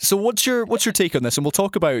 Right. So what's your take on this? And we'll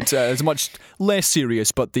talk about it's much less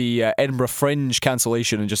serious, but the Edinburgh Fringe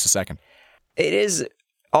cancellation in just a second. It is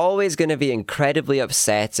always going to be incredibly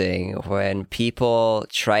upsetting when people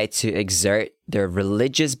try to exert their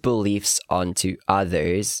religious beliefs onto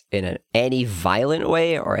others in any violent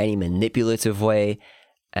way or any manipulative way.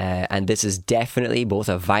 And this is definitely both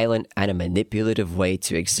a violent and a manipulative way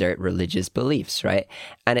to exert religious beliefs, right?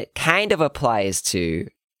 And it kind of applies to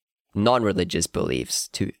non-religious beliefs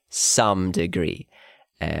to some degree,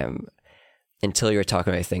 until you're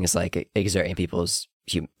talking about things like exerting people's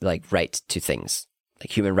right to things,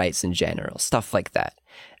 like human rights in general, stuff like that.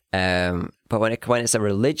 But when it's a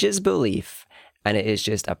religious belief and it is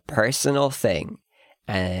just a personal thing,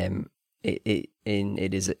 it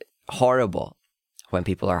is horrible when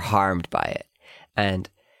people are harmed by it. And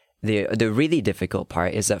the really difficult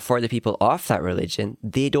part is that for the people of that religion,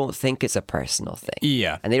 they don't think it's a personal thing.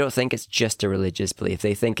 Yeah. And they don't think it's just a religious belief.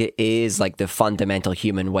 They think it is like the fundamental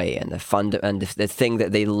human way and the thing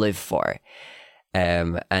that they live for.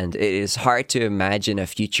 And it is hard to imagine a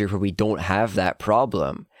future where we don't have that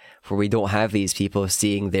problem, where we don't have these people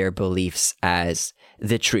seeing their beliefs as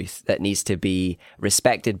the truth that needs to be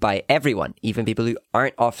respected by everyone, even people who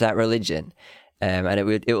aren't of that religion. And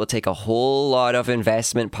it will take a whole lot of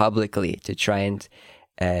investment publicly to try and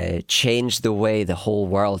change the way the whole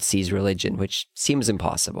world sees religion, which seems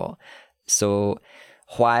impossible. So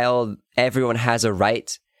while everyone has a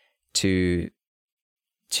right to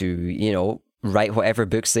write whatever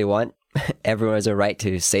books they want, everyone has a right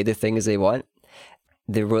to say the things they want,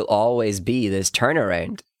 there will always be this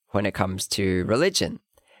turnaround when it comes to religion,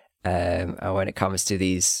 and when it comes to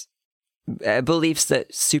these beliefs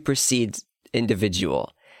that supersede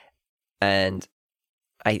individual. And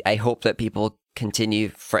I hope that people continue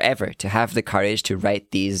forever to have the courage to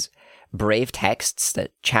write these brave texts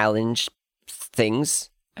that challenge things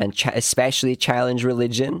and especially challenge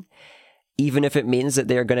religion, even if it means that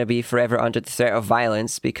they're going to be forever under the threat of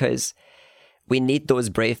violence, because we need those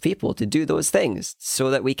brave people to do those things so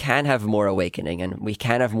that we can have more awakening and we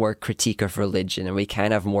can have more critique of religion and we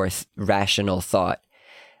can have more rational thought.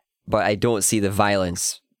 But I don't see the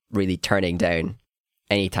violence really turning down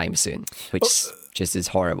anytime soon, which just is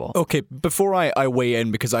horrible. Okay, before I weigh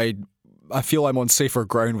in, because I feel I'm on safer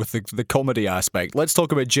ground with the comedy aspect, let's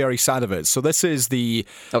talk about Jerry Sadowitz. So this is the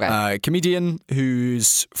comedian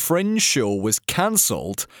whose Fringe show was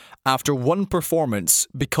cancelled after one performance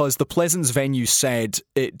because the Pleasance venue said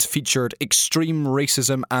it featured extreme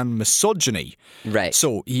racism and misogyny. Right.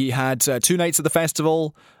 So he had 2 nights at the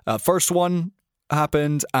festival. First one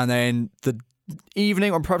happened, and then the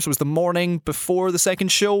evening, or perhaps it was the morning before the second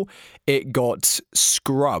show, it got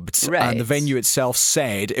scrubbed. Right. And the venue itself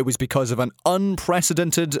said it was because of an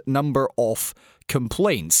unprecedented number of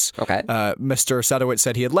complaints. Okay. Mr. Sadowitz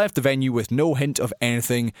said he had left the venue with no hint of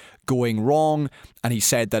anything going wrong, and he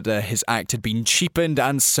said that his act had been cheapened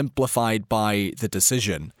and simplified by the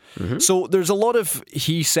decision. Mm-hmm. So there's a lot of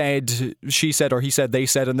he said, she said, or he said, they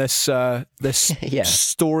said in this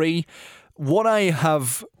story. What I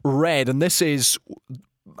have read, and this is,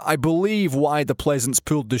 I believe, why the Pleasance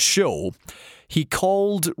pulled the show, he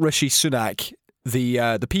called Rishi Sunak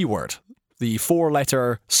the P word, the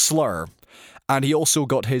 4-letter slur, and he also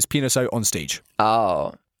got his penis out on stage.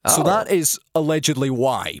 Oh. So that is allegedly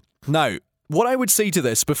why. Now, What I would say to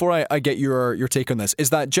this, before I get your take on this, is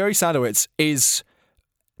that Jerry Sadowitz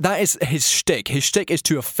that is his shtick. His shtick is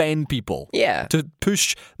to offend people. Yeah. To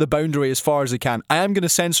push the boundary as far as he can. I am going to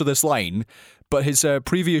censor this line, but his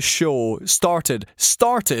previous show started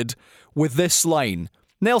with this line.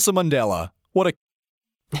 Nelson Mandela, what a...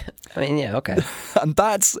 I mean, yeah, okay. And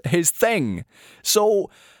that's his thing. So,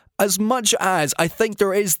 as much as I think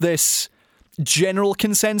there is this general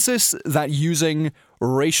consensus that using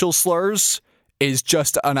racial slurs is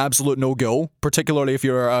just an absolute no-go, particularly if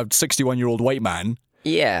you're a 61-year-old white man.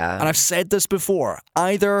 Yeah. And I've said this before.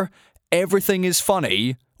 Either everything is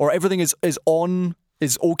funny or everything is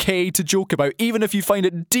okay to joke about, even if you find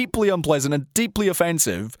it deeply unpleasant and deeply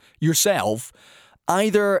offensive yourself.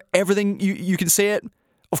 Either everything, you can say it.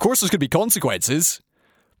 Of course, there's going to be consequences,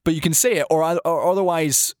 but you can say it, or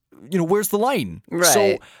otherwise, where's the line? Right.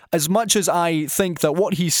 So, as much as I think that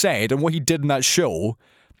what he said and what he did in that show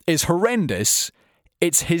is horrendous,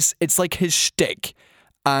 it's like his shtick.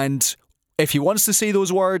 And if he wants to say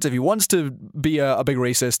those words, if he wants to be a big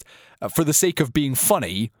racist for the sake of being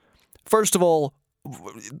funny, first of all,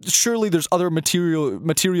 surely there's other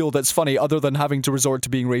material that's funny other than having to resort to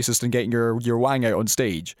being racist and getting your wang out on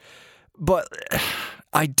stage. But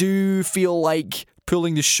I do feel like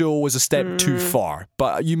pulling the show was a step too far.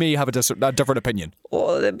 But you may have a different opinion.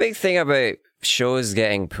 Well, the big thing about shows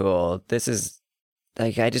getting pulled, this is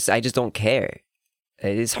like I just don't care.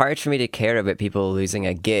 It's hard for me to care about people losing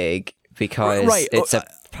a gig because it's a...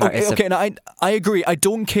 Okay, and I agree. I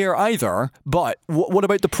don't care either, but what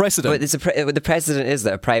about the precedent? But the precedent is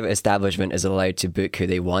that a private establishment is allowed to book who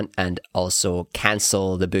they want and also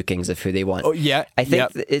cancel the bookings of who they want. Oh, yeah. I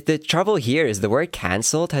think the trouble here is the word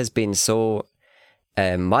cancelled has been so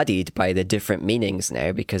muddied by the different meanings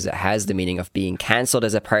now, because it has the meaning of being cancelled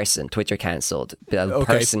as a person, Twitter cancelled,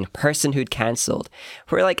 personhood cancelled,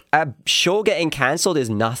 where like a show getting cancelled is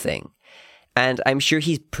nothing. And I'm sure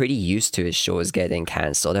he's pretty used to his shows getting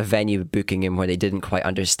cancelled, a venue booking him where they didn't quite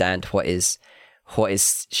understand what his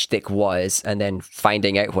shtick was, and then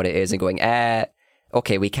finding out what it is and going,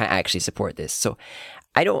 okay, we can't actually support this. So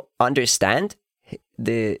I don't understand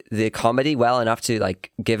the comedy well enough to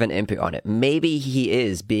like give an input on it. Maybe he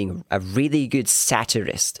is being a really good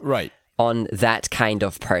satirist on that kind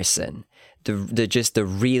of person. The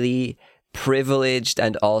really privileged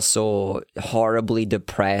and also horribly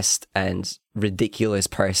depressed and ridiculous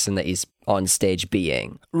person that he's on stage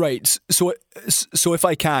being. Right. So if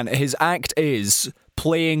I can, his act is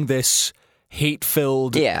playing this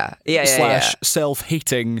hate-filled slash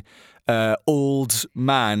self-hating old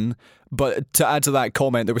man. But to add to that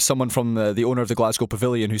comment, there was someone from the owner of the Glasgow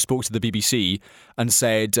Pavilion who spoke to the BBC and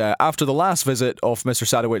said, after the last visit of Mr.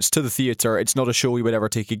 Sadowitz to the theatre, it's not a show we would ever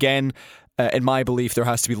take again. In my belief, there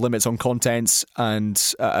has to be limits on contents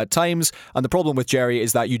and at times. And the problem with Jerry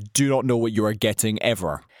is that you do not know what you are getting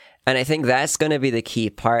ever. And I think that's going to be the key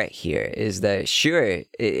part here, is that sure,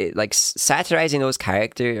 like satirizing those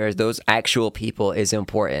characters or those actual people is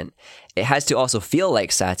important. It has to also feel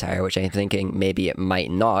like satire, which I'm thinking maybe it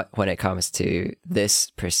might not when it comes to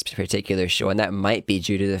this particular show. And that might be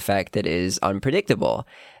due to the fact that it is unpredictable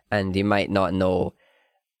and you might not know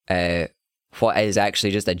what is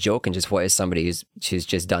actually just a joke and just what is somebody who's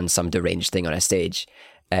just done some deranged thing on a stage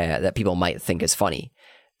that people might think is funny.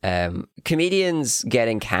 Comedians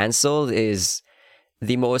getting cancelled is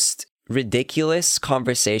the most ridiculous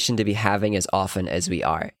conversation to be having as often as we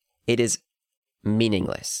are. It is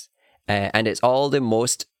meaningless. And it's all the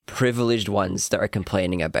most privileged ones that are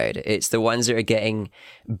complaining about it. It's the ones that are getting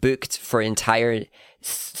booked for entire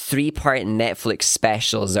 3-part Netflix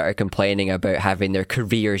specials that are complaining about having their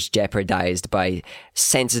careers jeopardized by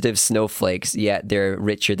sensitive snowflakes, yet they're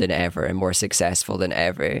richer than ever and more successful than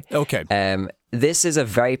ever. Okay. This is a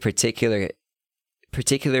very particular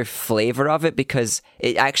flavor of it because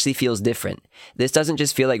it actually feels different. This doesn't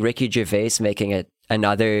just feel like Ricky Gervais making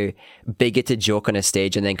another bigoted joke on a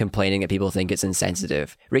stage and then complaining that people think it's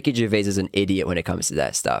insensitive. Ricky Gervais is an idiot when it comes to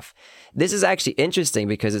that stuff. This is actually interesting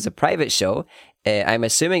because it's a private show. I'm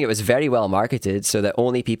assuming it was very well marketed so that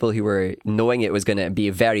only people who were knowing it was going to be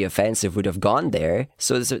very offensive would have gone there.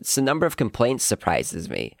 So it's a number of complaints surprises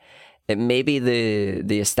me. Maybe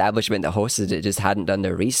the establishment that hosted it just hadn't done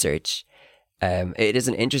their research. It is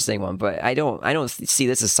an interesting one, but I don't see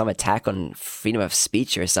this as some attack on freedom of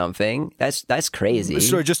speech or something. That's crazy.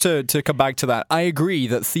 Sorry, just to come back to that, I agree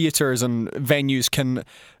that theatres and venues can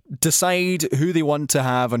decide who they want to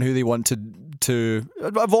have and who they want to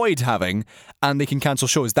avoid having, and they can cancel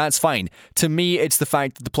shows. That's fine. To me, it's the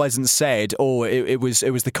fact that the Pleasance said, "Oh, it was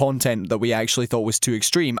the content that we actually thought was too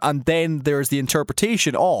extreme," and then there's the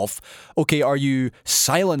interpretation of, "Okay, are you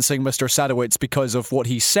silencing Mr. Sadowitz because of what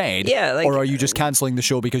he said, or are you just cancelling the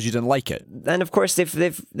show because you didn't like it?" And of course,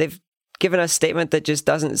 they've given a statement that just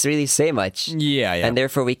doesn't really say much. Yeah. And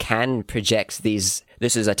therefore, we can project these.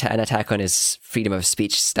 This is an attack on his freedom of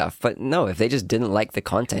speech stuff. But no, if they just didn't like the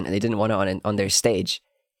content and they didn't want it on their stage,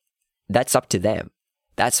 that's up to them.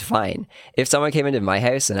 That's fine. If someone came into my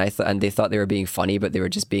house and they thought they were being funny, but they were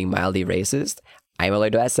just being mildly racist, I'm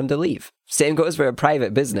allowed to ask them to leave. Same goes for a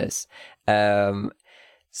private business.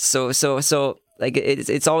 So like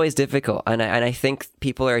it's always difficult, and I think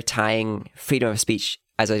people are tying freedom of speech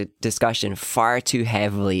as a discussion far too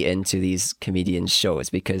heavily into these comedian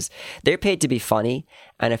shows because they're paid to be funny,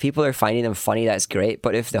 and if people are finding them funny, that's great.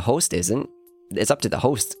 But if the host isn't, it's up to the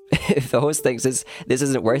host. If the host thinks this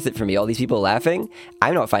isn't worth it for me, all these people laughing,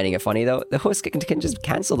 I'm not finding it funny though, the host can just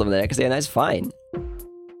cancel them the next day, and that's fine.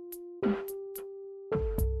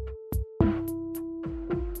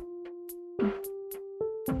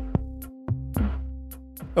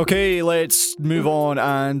 Okay, let's move on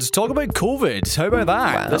and talk about COVID. How about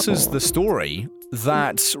that? Wow. This is the story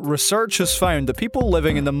that research has found that people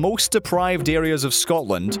living in the most deprived areas of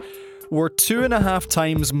Scotland were 2.5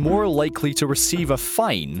 times more likely to receive a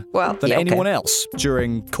fine than anyone else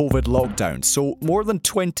during COVID lockdown. So more than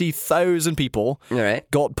 20,000 people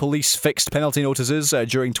got police fixed penalty notices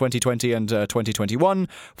during 2020 and 2021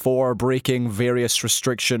 for breaking various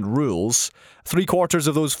restriction rules. 3/4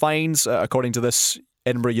 of those fines, according to this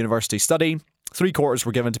Edinburgh University study, 3/4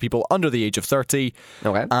 were given to people under the age of 30,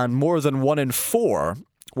 and more than 1 in 4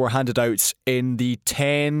 were handed out in the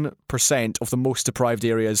 10% of the most deprived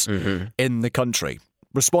areas in the country.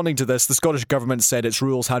 Responding to this, the Scottish Government said its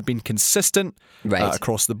rules had been consistent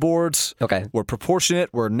across the board, were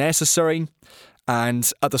proportionate, were necessary.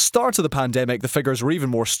 And at the start of the pandemic, the figures were even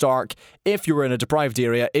more stark. If you were in a deprived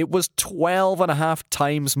area, it was 12.5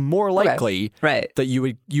 times more likely that you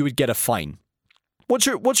would get a fine. What's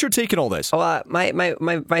your take on all this? Well,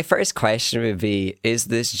 my first question would be, is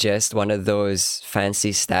this just one of those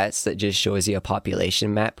fancy stats that just shows you a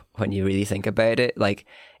population map when you really think about it? Like,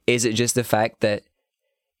 is it just the fact that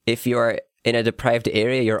if you're in a deprived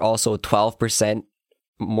area, you're also 12%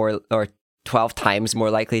 more or 12 times more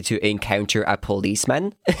likely to encounter a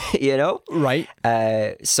policeman, you know? Right.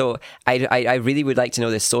 So I really would like to know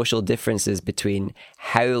the social differences between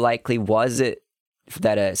how likely was it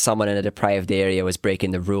that someone in a deprived area was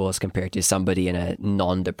breaking the rules compared to somebody in a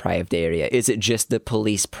non-deprived area. Is it just the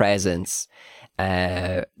police presence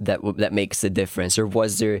that makes the difference, or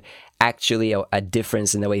was there actually a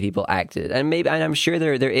difference in the way people acted? And I'm sure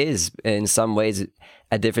there is in some ways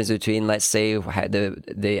a difference between, let's say,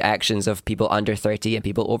 the actions of people under 30 and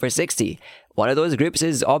people over 60. One of those groups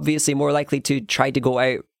is obviously more likely to try to go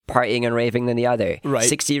out partying and raving than the other.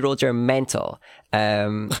 60-year-olds are mental,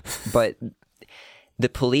 but the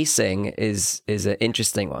policing is an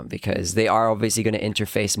interesting one because they are obviously going to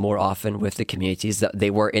interface more often with the communities that they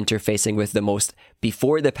were interfacing with the most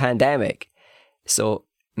before the pandemic. So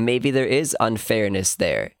maybe there is unfairness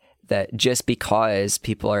there, that just because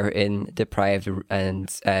people are in deprived and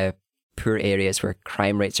poor areas where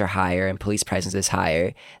crime rates are higher and police presence is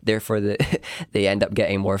higher, therefore they end up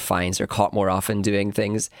getting more fines or caught more often doing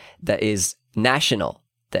things that is national,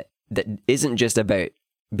 that isn't just about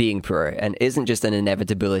being poor and isn't just an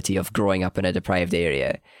inevitability of growing up in a deprived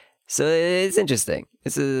area. So it's interesting.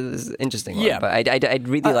 It's an interesting one. But I'd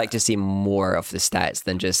really like to see more of the stats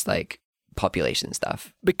than just like population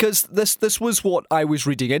stuff. Because this was what I was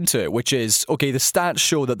reading into it, which is, okay, the stats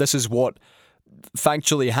show that this is what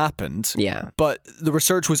factually happened. But the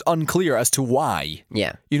research was unclear as to why.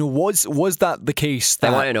 You know, was that the case?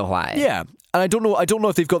 I want to know why. And I don't know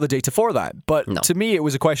if they've got the data for that. But to me, it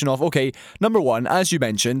was a question of, okay, number one, as you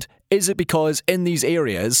mentioned, is it because in these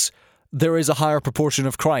areas there is a higher proportion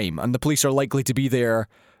of crime and the police are likely to be there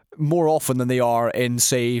more often than they are in,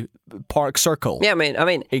 say, Park Circle? I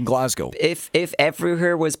mean, in Glasgow. If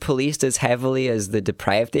everywhere was policed as heavily as the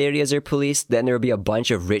deprived areas are policed, then there would be a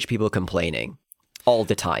bunch of rich people complaining all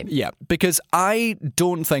the time. Because I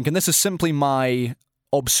don't think, and this is simply my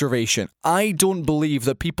observation, I don't believe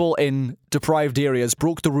that people in deprived areas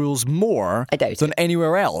broke the rules more than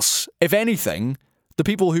anywhere else. If anything, the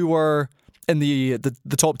people who were in the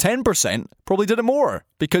top 10% probably did it more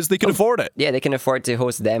because they could afford it. Yeah, they can afford to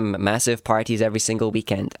host them massive parties every single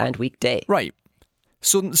weekend and weekday. Right.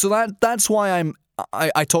 So that's why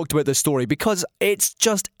I talked about this story because it's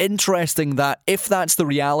just interesting that if that's the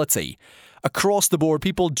reality, across the board,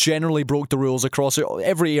 people generally broke the rules across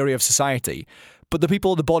every area of society. But the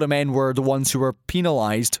people at the bottom end were the ones who were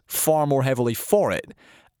penalised far more heavily for it.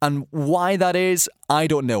 And why that is, I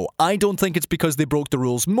don't know. I don't think it's because they broke the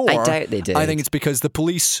rules more. I doubt they did. I think it's because the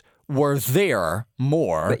police were there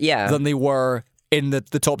more than they were in the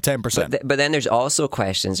top 10%. But then there's also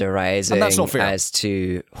questions arising as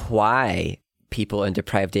to why people in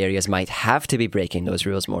deprived areas might have to be breaking those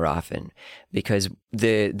rules more often, because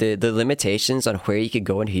the limitations on where you could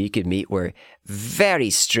go and who you could meet were very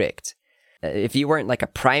strict. If you weren't like a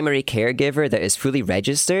primary caregiver that is fully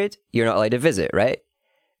registered, you're not allowed to visit, right?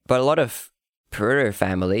 But a lot of poorer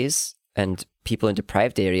families and people in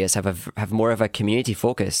deprived areas have more of a community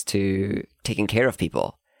focus to taking care of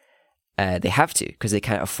people. They have to, because they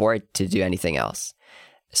can't afford to do anything else.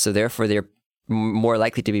 So therefore, they're more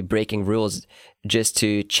likely to be breaking rules just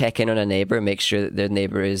to check in on a neighbor, make sure that their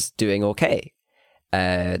neighbor is doing okay.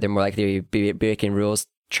 They're more likely to be breaking rules,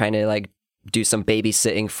 trying to like do some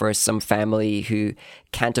babysitting for some family who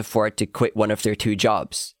can't afford to quit one of their 2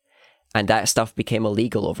 jobs. And that stuff became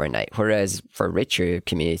illegal overnight. Whereas for richer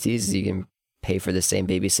communities, you can pay for the same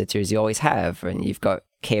babysitters you always have, and you've got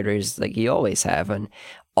carers like you always have, and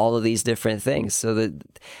all of these different things. So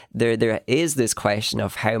that there is this question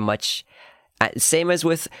of how much, same as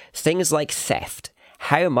with things like theft,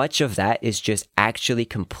 how much of that is just actually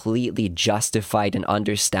completely justified and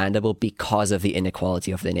understandable because of the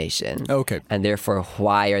inequality of the nation. Okay. And therefore,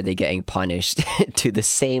 why are they getting punished to the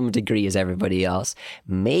same degree as everybody else?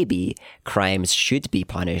 Maybe crimes should be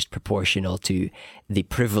punished proportional to the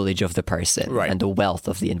privilege of the person and the wealth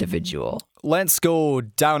of the individual. Let's go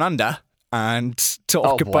down under and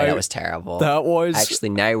talk about... that was terrible. That was... Actually,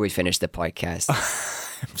 now we finished the podcast.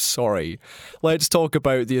 I'm sorry. Let's talk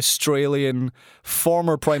about the Australian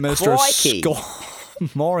former Prime Minister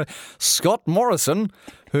Scott Morrison,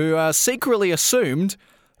 who secretly assumed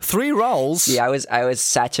 3 roles. Yeah, I was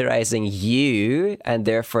satirizing you, and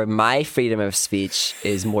therefore my freedom of speech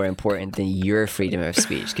is more important than your freedom of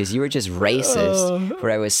speech, because you were just racist,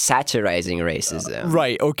 where I was satirizing racism.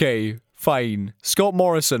 Right, okay, fine. Scott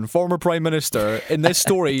Morrison, former Prime Minister, in this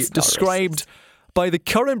story described... by the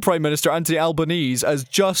current Prime Minister, Anthony Albanese, as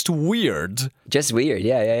just weird. Just weird,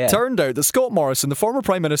 yeah. Turned out that Scott Morrison, the former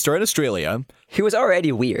Prime Minister in Australia... He was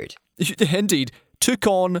already weird. Indeed. Took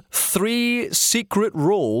on 3 secret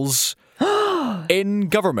roles in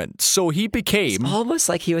government. So he became... It's almost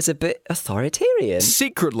like he was a bit authoritarian.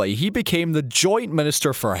 Secretly, he became the Joint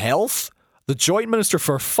Minister for Health, the Joint Minister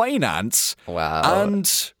for Finance,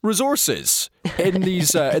 and Resources in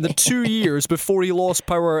these in the 2 years before he lost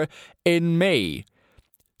power in May.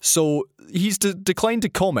 So he's declined to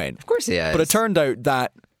comment. Of course he has. But it turned out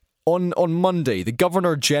that on Monday, the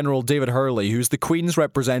Governor-General David Hurley, who's the Queen's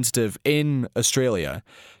representative in Australia,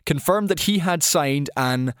 confirmed that he had signed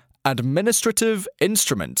an administrative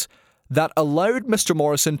instrument that allowed Mr.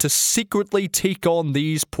 Morrison to secretly take on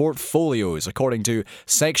these portfolios, according to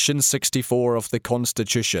Section 64 of the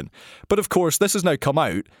Constitution. But of course, this has now come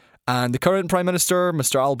out, and the current Prime Minister,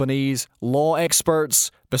 Mr. Albanese, law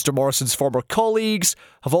experts, Mr. Morrison's former colleagues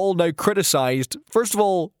have all now criticised, first of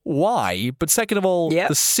all, why, but second of all,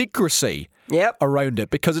 the secrecy around it,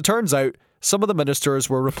 because it turns out some of the ministers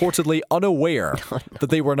were reportedly unaware that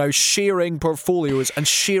they were now sharing portfolios and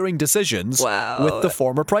sharing decisions with the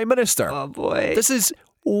former Prime Minister. Oh, boy. This is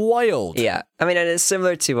wild. Yeah. I mean, and it's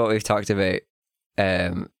similar to what we've talked about.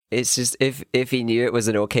 It's just, if he knew it was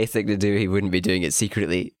an okay thing to do, he wouldn't be doing it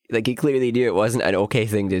secretly. Like, he clearly knew it wasn't an okay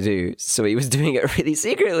thing to do, so he was doing it really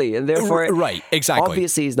secretly, and therefore... Right, exactly.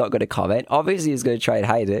 Obviously, he's not going to comment. Obviously, he's going to try and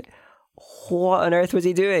hide it. What on earth was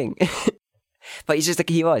he doing? But he's just like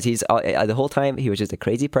he was. He's the whole time he was just a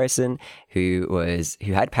crazy person who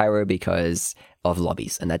had power because of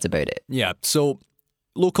lobbies, and that's about it. Yeah. So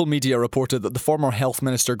local media reported that the former Health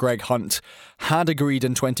Minister Greg Hunt had agreed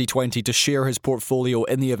in 2020 to share his portfolio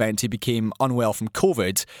in the event he became unwell from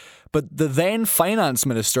COVID, but the then Finance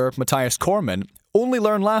Minister Matthias Cormann only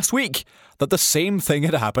learned last week that the same thing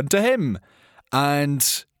had happened to him,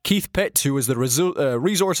 and Keith Pitt, who was the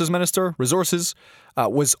Resources Minister, was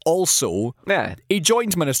also a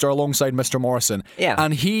joint minister alongside Mr. Morrison. Yeah.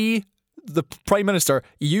 And he, the Prime Minister,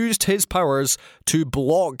 used his powers to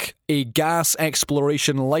block a gas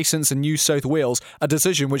exploration licence in New South Wales, a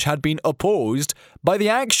decision which had been opposed by the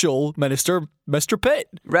actual minister, Mr. Pitt.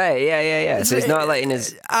 Right, yeah. So he's not letting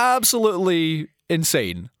his... Absolutely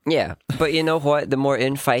insane. Yeah, but you know what? The more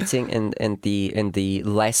infighting in the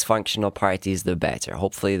less functional parties, the better.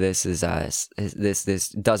 Hopefully, this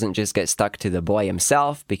doesn't just get stuck to the boy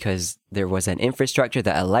himself, because there was an infrastructure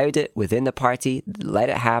that allowed it within the party, let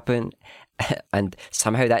it happen, and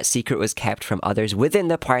somehow that secret was kept from others within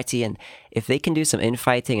the party. And if they can do some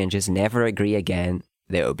infighting and just never agree again,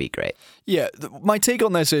 that would be great. Yeah, my take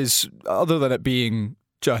on this is, other than it being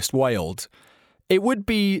just wild, it would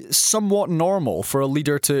be somewhat normal for a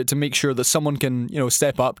leader to make sure that someone can,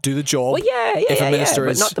 step up, do the job. Well, if a minister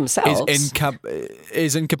is not themselves.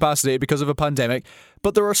 is incapacitated because of a pandemic.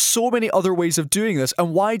 But there are so many other ways of doing this,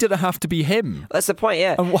 and why did it have to be him? That's the point,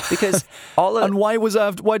 yeah. Because and why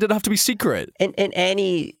did it have to be secret? In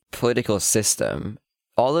any political system,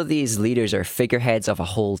 all of these leaders are figureheads of a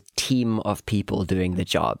whole team of people doing the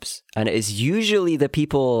jobs, and it is usually the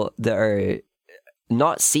people that are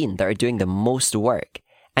not seen that are doing the most work,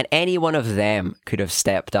 and any one of them could have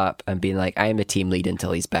stepped up and been like, I'm a team lead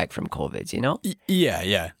until he's back from COVID,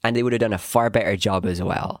 Yeah and they would have done a far better job as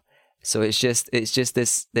well. So it's just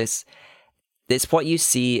this what you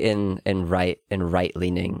see in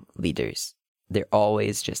right-leaning leaders. They're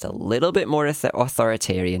always just a little bit more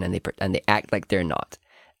authoritarian, and they act like they're not,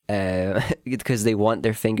 because they want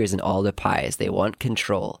their fingers in all the pies. They want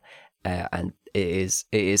control, and it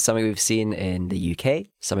is something we've seen in the UK,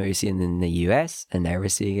 something we've seen in the US, and now we're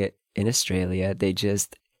seeing it in Australia. They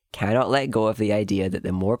just cannot let go of the idea that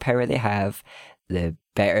the more power they have, the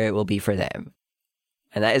better it will be for them.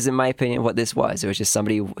 And that is, in my opinion, what this was. It was just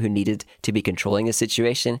somebody who needed to be controlling the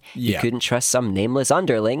situation. Yeah. You couldn't trust some nameless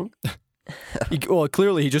underling. Well,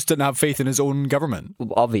 clearly he just didn't have faith in his own government.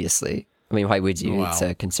 Obviously. I mean, why would you? Wow. It's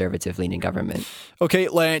a conservative-leaning government. Okay,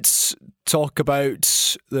 let's talk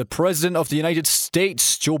about the President of the United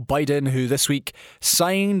States, Joe Biden, who this week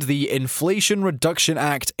signed the Inflation Reduction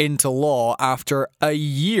Act into law after a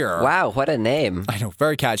year. Wow, what a name. I know,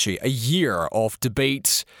 very catchy. A year of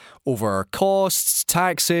debate over costs,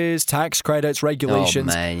 taxes, tax credits,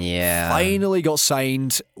 regulations. Oh, man, yeah. Finally got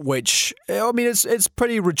signed, which, I mean, it's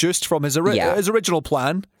pretty reduced from his original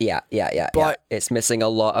plan. Yeah. But it's missing a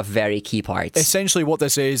lot of very key parts. Essentially what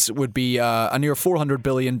this would be a near $400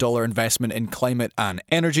 billion investment in climate and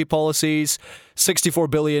energy policies,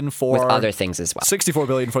 $64 billion for... with other things as well. $64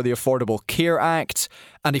 billion for the Affordable Care Act,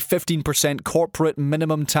 and a 15% corporate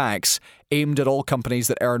minimum tax aimed at all companies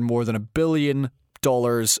that earn more than $1 billion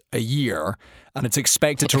a year, and it's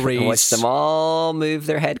expected to raise... Watch them all move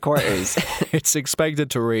their headquarters. It's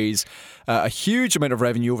expected to raise a huge amount of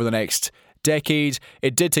revenue over the next decade.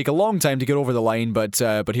 It did take a long time to get over the line, but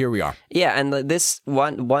here we are. Yeah, and this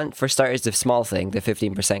one for starters, the small thing, the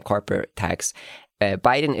 15% corporate tax,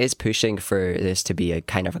 Biden is pushing for this to be a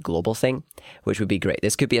kind of a global thing, which would be great.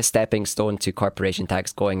 This could be a stepping stone to corporation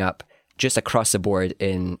tax going up just across the board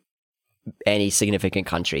in any significant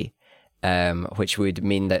country. Which would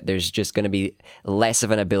mean that there's just going to be less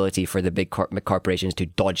of an ability for the big corporations to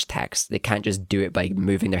dodge tax. They can't just do it by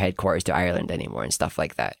moving their headquarters to Ireland anymore and stuff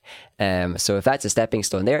like that. So if that's a stepping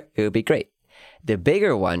stone there, it would be great. The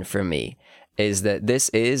bigger one for me is that this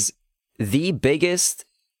is the biggest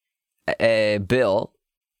bill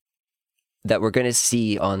that we're going to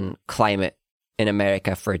see on climate in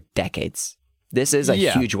America for decades. This is a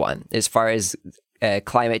huge one as far as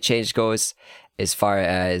climate change goes, as far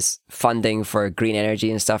as funding for green energy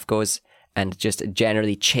and stuff goes, and just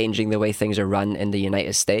generally changing the way things are run in the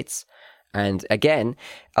United States. And again,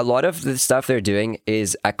 a lot of the stuff they're doing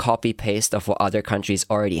is a copy-paste of what other countries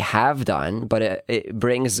already have done, but it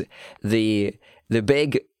brings the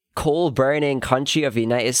big coal-burning country of the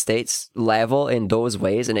United States level in those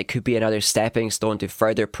ways, and it could be another stepping stone to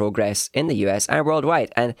further progress in the US and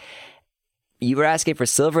worldwide. And you were asking for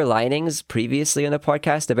silver linings previously on the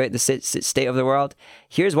podcast about the state of the world.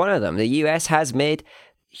 Here's one of them. The US has made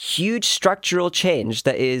huge structural change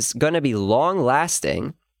that is going to be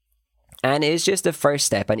long-lasting and is just the first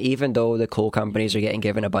step. And even though the coal companies are getting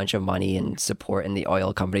given a bunch of money and support, and the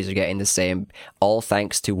oil companies are getting the same, all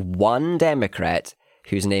thanks to one Democrat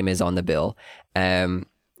whose name is on the bill, it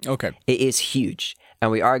is huge. And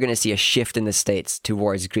we are going to see a shift in the States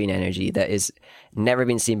towards green energy that is never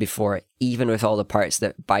been seen before, even with all the parts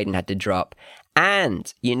that Biden had to drop.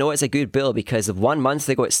 And it's a good bill because 1 month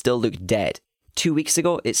ago, it still looked dead. 2 weeks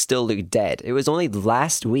ago, it still looked dead. It was only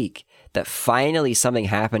last week that finally something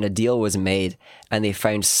happened, a deal was made, and they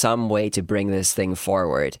found some way to bring this thing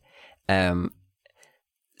forward.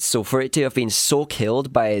 So for it to have been so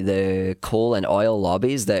killed by the coal and oil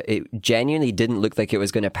lobbies that it genuinely didn't look like it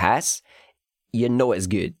was going to pass, it's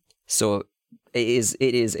good. So it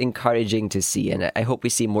is encouraging to see, and I hope we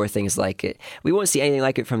see more things like it. We won't see anything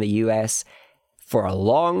like it from the US for a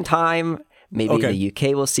long time. Maybe the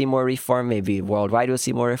UK will see more reform. Maybe worldwide we'll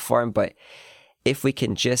see more reform. But if we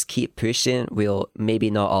can just keep pushing, we'll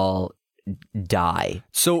maybe not all die,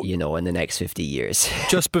 in the next 50 years.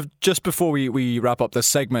 just before we wrap up this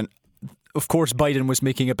segment, of course, Biden was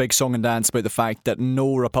making a big song and dance about the fact that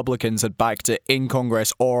no Republicans had backed it in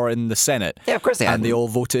Congress or in the Senate. Yeah, of course they had. And they all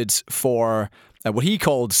voted for what he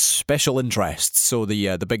called special interests, so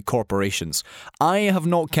the big corporations. I have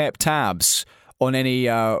not kept tabs on any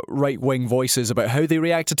right-wing voices about how they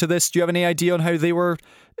reacted to this. Do you have any idea on how they were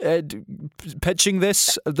pitching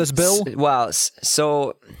this bill? Well,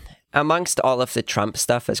 so amongst all of the Trump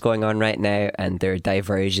stuff that's going on right now and their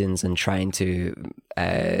diversions and trying to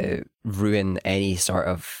ruin any sort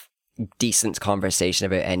of decent conversation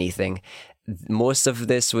about anything, most of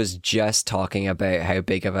this was just talking about how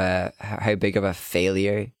big of a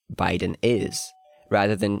failure Biden is,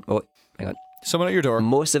 rather than hang on. Someone at your door.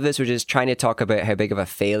 Most of this was just trying to talk about how big of a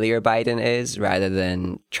failure Biden is, rather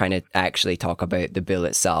than trying to actually talk about the bill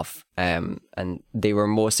itself. And they were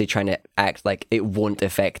mostly trying to act like it won't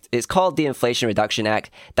affect. It's called the Inflation Reduction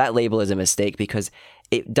Act. That label is a mistake because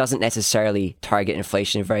it doesn't necessarily target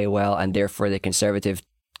inflation very well, and therefore the conservative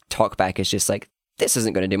talkback is just like, this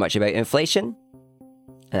isn't going to do much about inflation.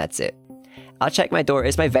 And that's it. I'll check my door.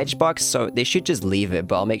 It's my veg box, so they should just leave it,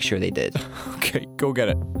 but I'll make sure they did. Okay, go get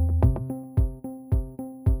it.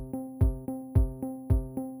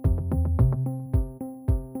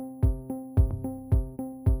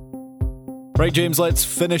 Right, James, let's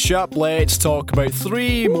finish up. Let's talk about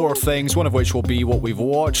 3 more things, one of which will be what we've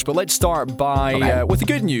watched. But let's start with the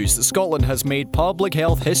good news that Scotland has made public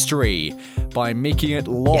health history by making it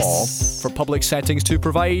law for public settings to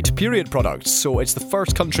provide period products. So it's the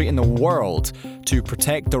first country in the world to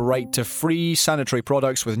protect the right to free sanitary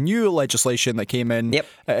products with new legislation that came in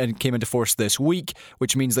and came into force this week,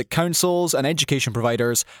 which means that councils and education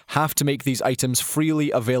providers have to make these items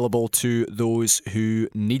freely available to those who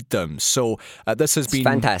need them. So this has been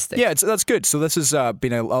fantastic. Yeah, that's good. So this has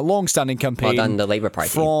been a long-standing campaign. Well done, the Labour Party.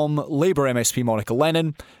 From Labour MSP Monica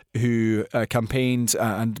Lennon, who campaigned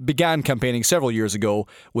and began campaigning several years ago,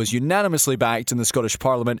 was unanimously backed in the Scottish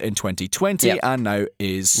Parliament in 2020, and now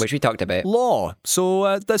is which we talked about law.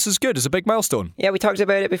 So this is good. It's a big milestone. Yeah, we talked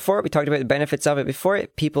about it before. We talked about the benefits of it before.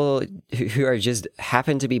 People who are just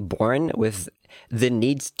happen to be born with the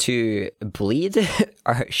need to bleed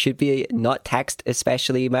should be not taxed,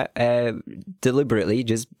 especially deliberately,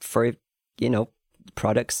 just for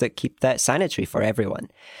products that keep that sanitary for everyone.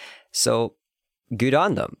 So good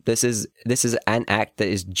on them. This is an act that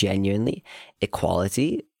is genuinely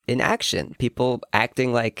equality in action. People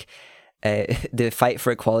acting like the fight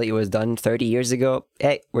for equality was done 30 years ago.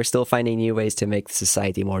 Hey, we're still finding new ways to make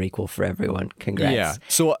society more equal for everyone. Congrats. Yeah.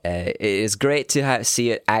 So it is great to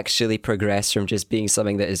see it actually progress from just being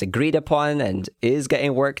something that is agreed upon and is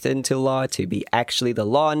getting worked into law to be actually the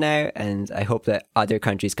law now. And I hope that other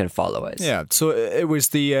countries can follow us. Yeah. So it was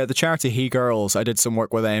the charity Hey Girls. I did some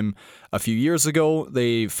work with them a few years ago.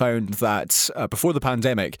 They found that before the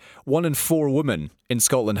pandemic, 1 in 4 women in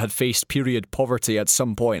Scotland had faced period poverty at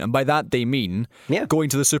some point. And by that, they mean going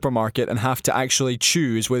to the supermarket and have to actually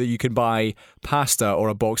choose whether you can buy pasta or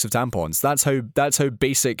a box of tampons. That's how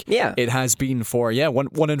basic it has been for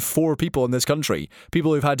 1 in 4 people in this country.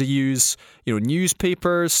 People who've had to use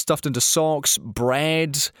newspapers stuffed into socks,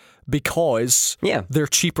 bread, because they're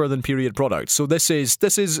cheaper than period products. So this is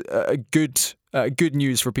a good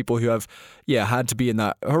news for people who have had to be in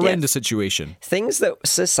that horrendous situation. Things that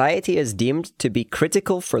society has deemed to be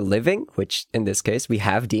critical for living, which in this case we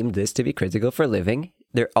have deemed this to be critical for living,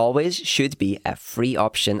 there always should be a free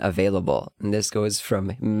option available. And this goes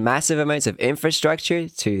from massive amounts of infrastructure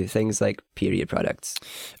to things like period products.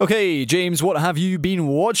 Okay, James, what have you been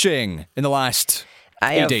watching in the last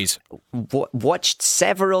 8 days? Watched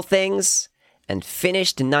several things and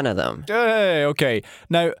finished none of them. Hey, okay.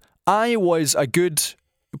 Now, I was a good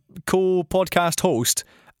co-podcast host,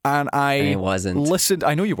 and I wasn't. Listened.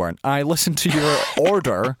 I know you weren't. I listened to your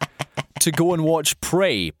order to go and watch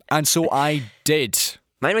Prey, and so I did.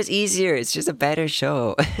 Mine was easier. It's just a better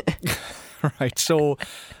show. Right. So,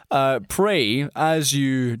 Prey, as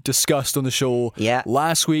you discussed on the show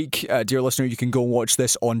last week, dear listener, you can go and watch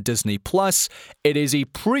this on Disney+. It is a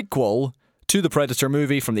prequel to the Predator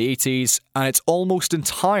movie from the 80s, and it's almost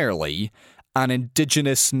entirely an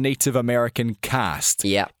indigenous Native American cast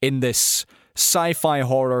in this sci-fi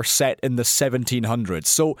horror set in the 1700s.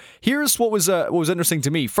 So here's what was interesting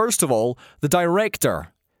to me. First of all, the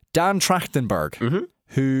director, Dan Trachtenberg,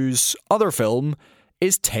 whose other film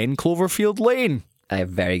is 10 Cloverfield Lane. A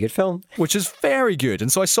very good film. Which is very good.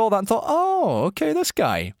 And so I saw that and thought, oh, okay, this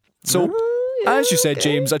guy. So as you said,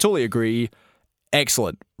 James, I totally agree.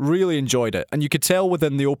 Excellent. Really enjoyed it. And you could tell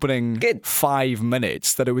within the opening 5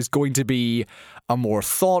 minutes that it was going to be a more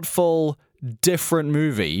thoughtful, different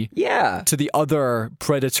movie to the other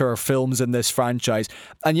Predator films in this franchise.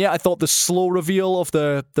 And yeah, I thought the slow reveal of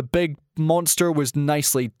the big monster was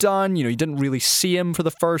nicely done. You didn't really see him for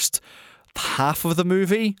the first half of the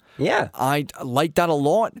movie. Yeah. I liked that a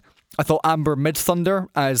lot. I thought Amber Midthunder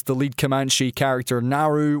as the lead Comanche character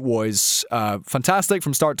Naru was fantastic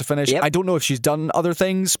from start to finish. Yep. I don't know if she's done other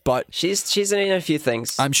things, but she's in a few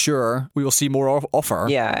things. I'm sure we will see more of her.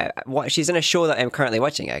 Yeah, she's in a show that I'm currently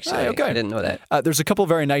watching. Actually, okay. I didn't know that. There's a couple of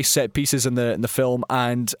very nice set pieces in the film,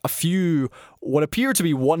 and a few what appear to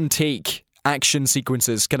be one take action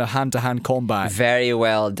sequences, kind of hand-to-hand combat. Very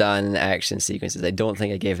well done action sequences. I don't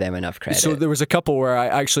think I gave them enough credit. So there was a couple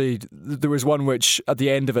where there was one which at the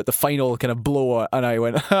end of it, the final kind of blow, and I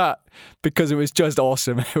went, ha, because it was just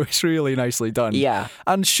awesome. It was really nicely done. Yeah.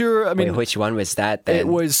 And sure, I mean... Wait, which one was that then? It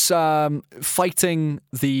was fighting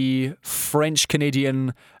the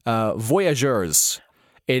French-Canadian Voyageurs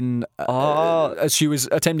as she was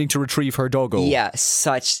attempting to retrieve her doggo. Yeah,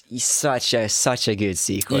 such a good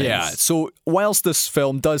sequence. Yeah, so whilst this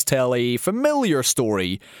film does tell a familiar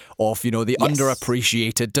story of, the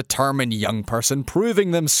underappreciated, determined young person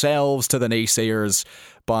proving themselves to the naysayers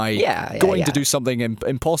by going to do something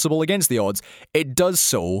impossible against the odds, it does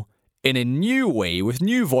so in a new way, with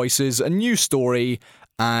new voices, a new story,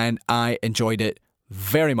 and I enjoyed it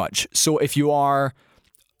very much. So if you are...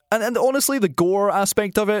 And honestly, the gore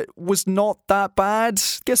aspect of it was not that bad.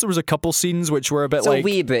 I guess there was a couple scenes which were a bit a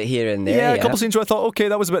wee bit here and there. Yeah, a couple scenes where I thought, okay,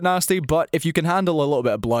 that was a bit nasty, but if you can handle a little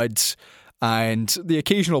bit of blood and the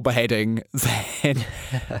occasional beheading, then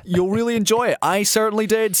you'll really enjoy it. I certainly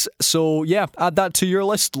did. So yeah, add that to your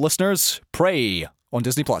list, listeners. Prey on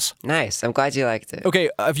Disney+. Nice. I'm glad you liked it. Okay,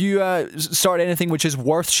 have you started anything which is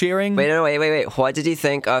worth sharing? Wait. What did you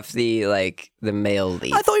think of the male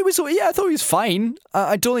lead? I thought he was fine.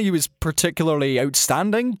 I don't think he was particularly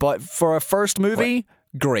outstanding, but for a first movie,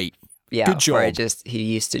 great. Yeah, good job. He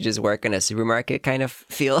used to just work in a supermarket kind of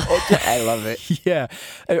feel. I love it. Yeah,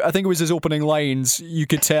 I think it was his opening lines. You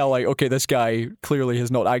could tell, okay, this guy clearly has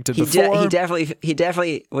not acted before. He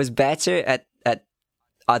definitely was better at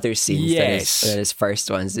other scenes than his first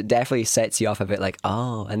ones. It definitely sets you off a bit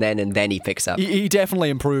and then he picks up. He definitely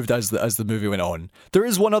improved as the movie went on. There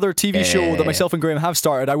is one other TV show that myself and Graham have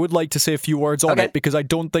started. I would like to say a few words on it because I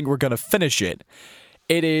don't think we're going to finish it.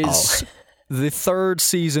 It is the third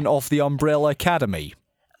season of The Umbrella Academy.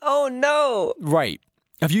 Oh no! Right.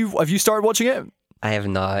 Have you started watching it? I have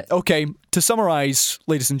not. Okay, to summarize,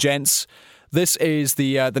 ladies and gents, this is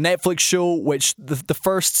the Netflix show, which the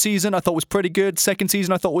first season I thought was pretty good. Second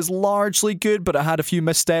season I thought was largely good, but it had a few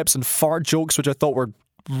missteps and fart jokes, which I thought were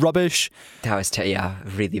rubbish. That was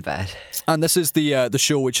really bad. And this is the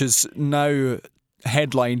show which is now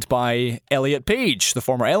headlined by Elliot Page, the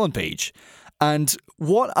former Ellen Page. And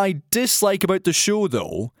what I dislike about the show,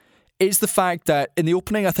 though, is the fact that in the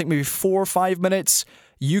opening, I think maybe 4 or 5 minutes,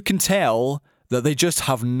 you can tell that they just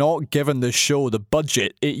have not given the show the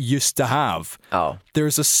budget it used to have. Oh.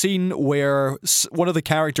 There's a scene where one of the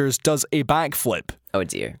characters does a backflip. Oh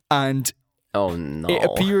dear. And oh no. It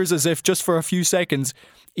appears as if just for a few seconds,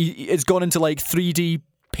 it's gone into 3D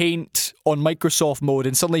paint on Microsoft mode,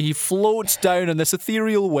 and suddenly he floats down in this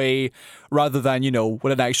ethereal way rather than,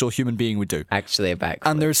 what an actual human being would do. Actually a backflip.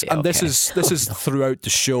 And this is throughout the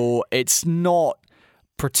show. It's not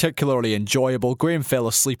particularly enjoyable. Graham fell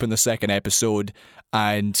asleep in the second episode,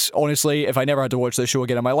 and honestly, if I never had to watch this show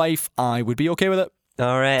again in my life, I would be okay with it.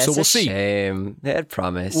 All right, so we'll see. Shame. I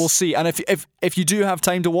promise. We'll see. And if you do have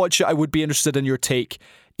time to watch it, I would be interested in your take.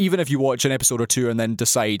 Even if you watch an episode or two and then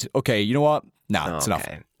decide, okay, you know what? Nah, it's enough.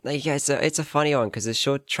 It's a funny one because the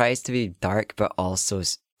show tries to be dark but also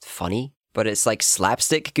funny. But it's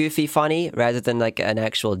slapstick, goofy funny rather than an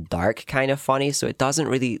actual dark kind of funny. So it doesn't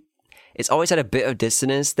really. It's always had a bit of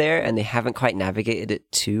dissonance there, and they haven't quite navigated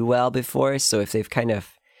it too well before. So if they've kind of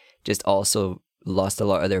just also lost a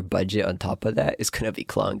lot of their budget on top of that, it's going to be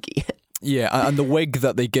clunky. Yeah, and the wig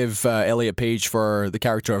that they give Elliot Page for the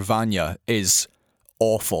character of Vanya is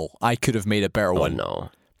awful. I could have made a better one. No.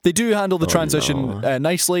 They do handle the transition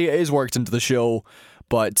nicely. It is worked into the show,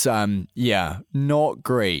 but not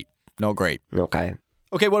great. Not great. Okay.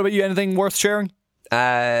 Okay, what about you? Anything worth sharing?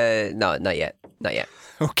 No, not yet. Not yet.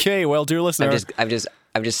 Okay, well, dear listener, I'm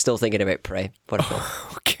just still thinking about Prey.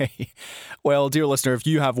 Okay. Well, dear listener, if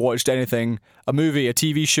you have watched anything, a movie, a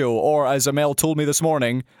TV show, or as Amel told me this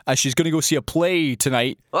morning, as she's going to go see a play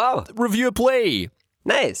tonight, review a play.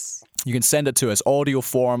 Nice. You can send it to us audio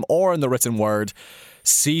form or in the written word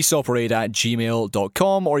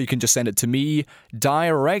seesawparade@gmail.com, or you can just send it to me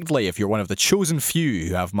directly if you're one of the chosen few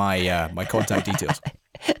who have my contact details.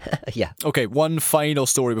 Yeah. Okay, one final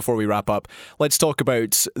story before we wrap up. Let's talk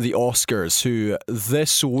about the Oscars, who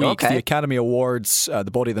this week, the Academy Awards,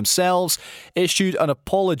 the body themselves, issued an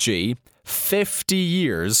apology 50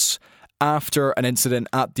 years after an incident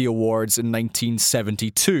at the awards in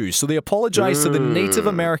 1972. So they apologized to the Native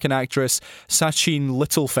American actress Sachin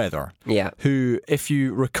Littlefeather, who, if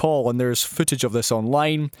you recall, and there's footage of this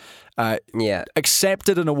online,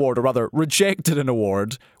 accepted an award, or rather rejected an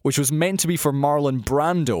award, which was meant to be for Marlon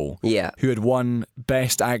Brando, who had won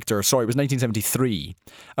Best Actor. Sorry, it was 1973.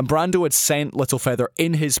 And Brando had sent Littlefeather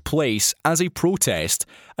in his place as a protest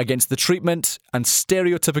against the treatment and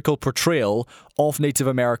stereotypical portrayal of Native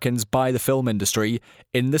Americans by the film industry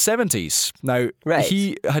in the 70s. Now,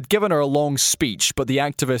 he had given her a long speech, but the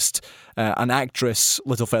activist and actress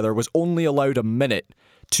Littlefeather was only allowed a minute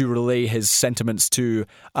to relay his sentiments to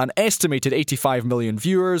an estimated 85 million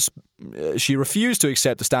viewers. She refused to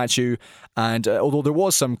accept the statue, and although there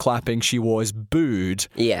was some clapping, she was booed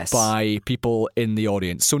by people in the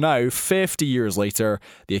audience. So now, 50 years later,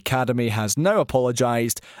 the Academy has now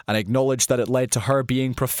apologised and acknowledged that it led to her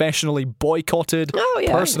being professionally boycotted,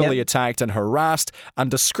 personally attacked and harassed and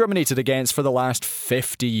discriminated against for the last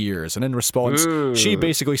 50 years. And in response, she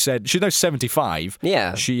basically said, she's now 75,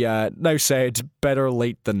 she now said, better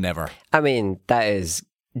late than never. I mean, that is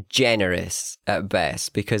generous at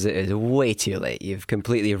best, because it is way too late. You've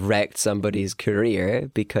completely wrecked somebody's career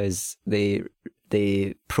because they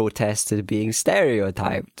protested being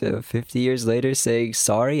stereotyped. 50 years later saying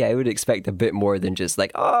sorry, I would expect a bit more than just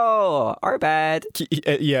like, oh, our bad.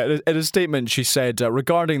 Yeah, in a statement she said,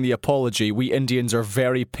 regarding the apology, we Indians are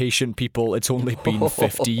very patient people. It's only been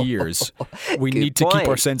 50 years. We need to keep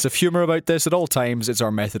our sense of humour about this at all times. It's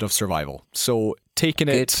our method of survival. So taking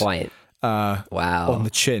it on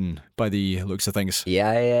the chin by the looks of things.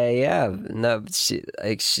 No,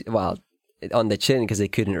 well, on the chin because they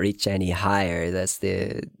couldn't reach any higher.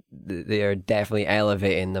 They are definitely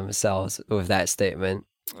elevating themselves with that statement.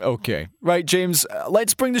 Okay, right, James.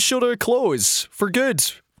 Let's bring the show to a close for good.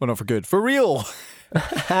 Well, not for good, for real.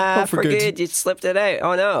 For good, you slipped it out.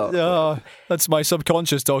 Oh no. That's my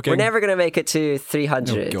subconscious talking. We're never going to make it to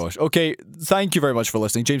 300. Oh gosh. Okay, thank you very much for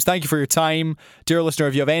listening. James, thank you for your time. Dear listener,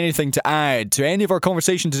 if you have anything to add to any of our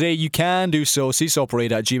conversation today, you can do so.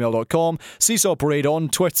 seesawparade@gmail.com, seesawparade on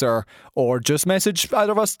Twitter, or just message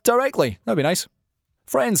either of us directly. That'd be nice.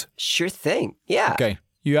 Friends. Sure thing. Yeah. Okay.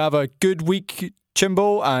 You have a good week,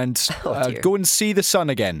 Chimbo, and go and see the sun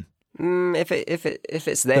again. If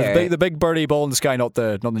it's there, the big birdie ball in the sky, not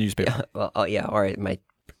the newspaper. Well, or my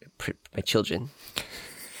children.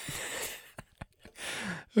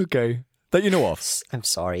 Okay, that you know of. I'm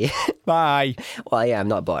sorry. Bye. Well, yeah, I'm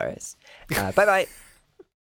not Boris. Bye bye.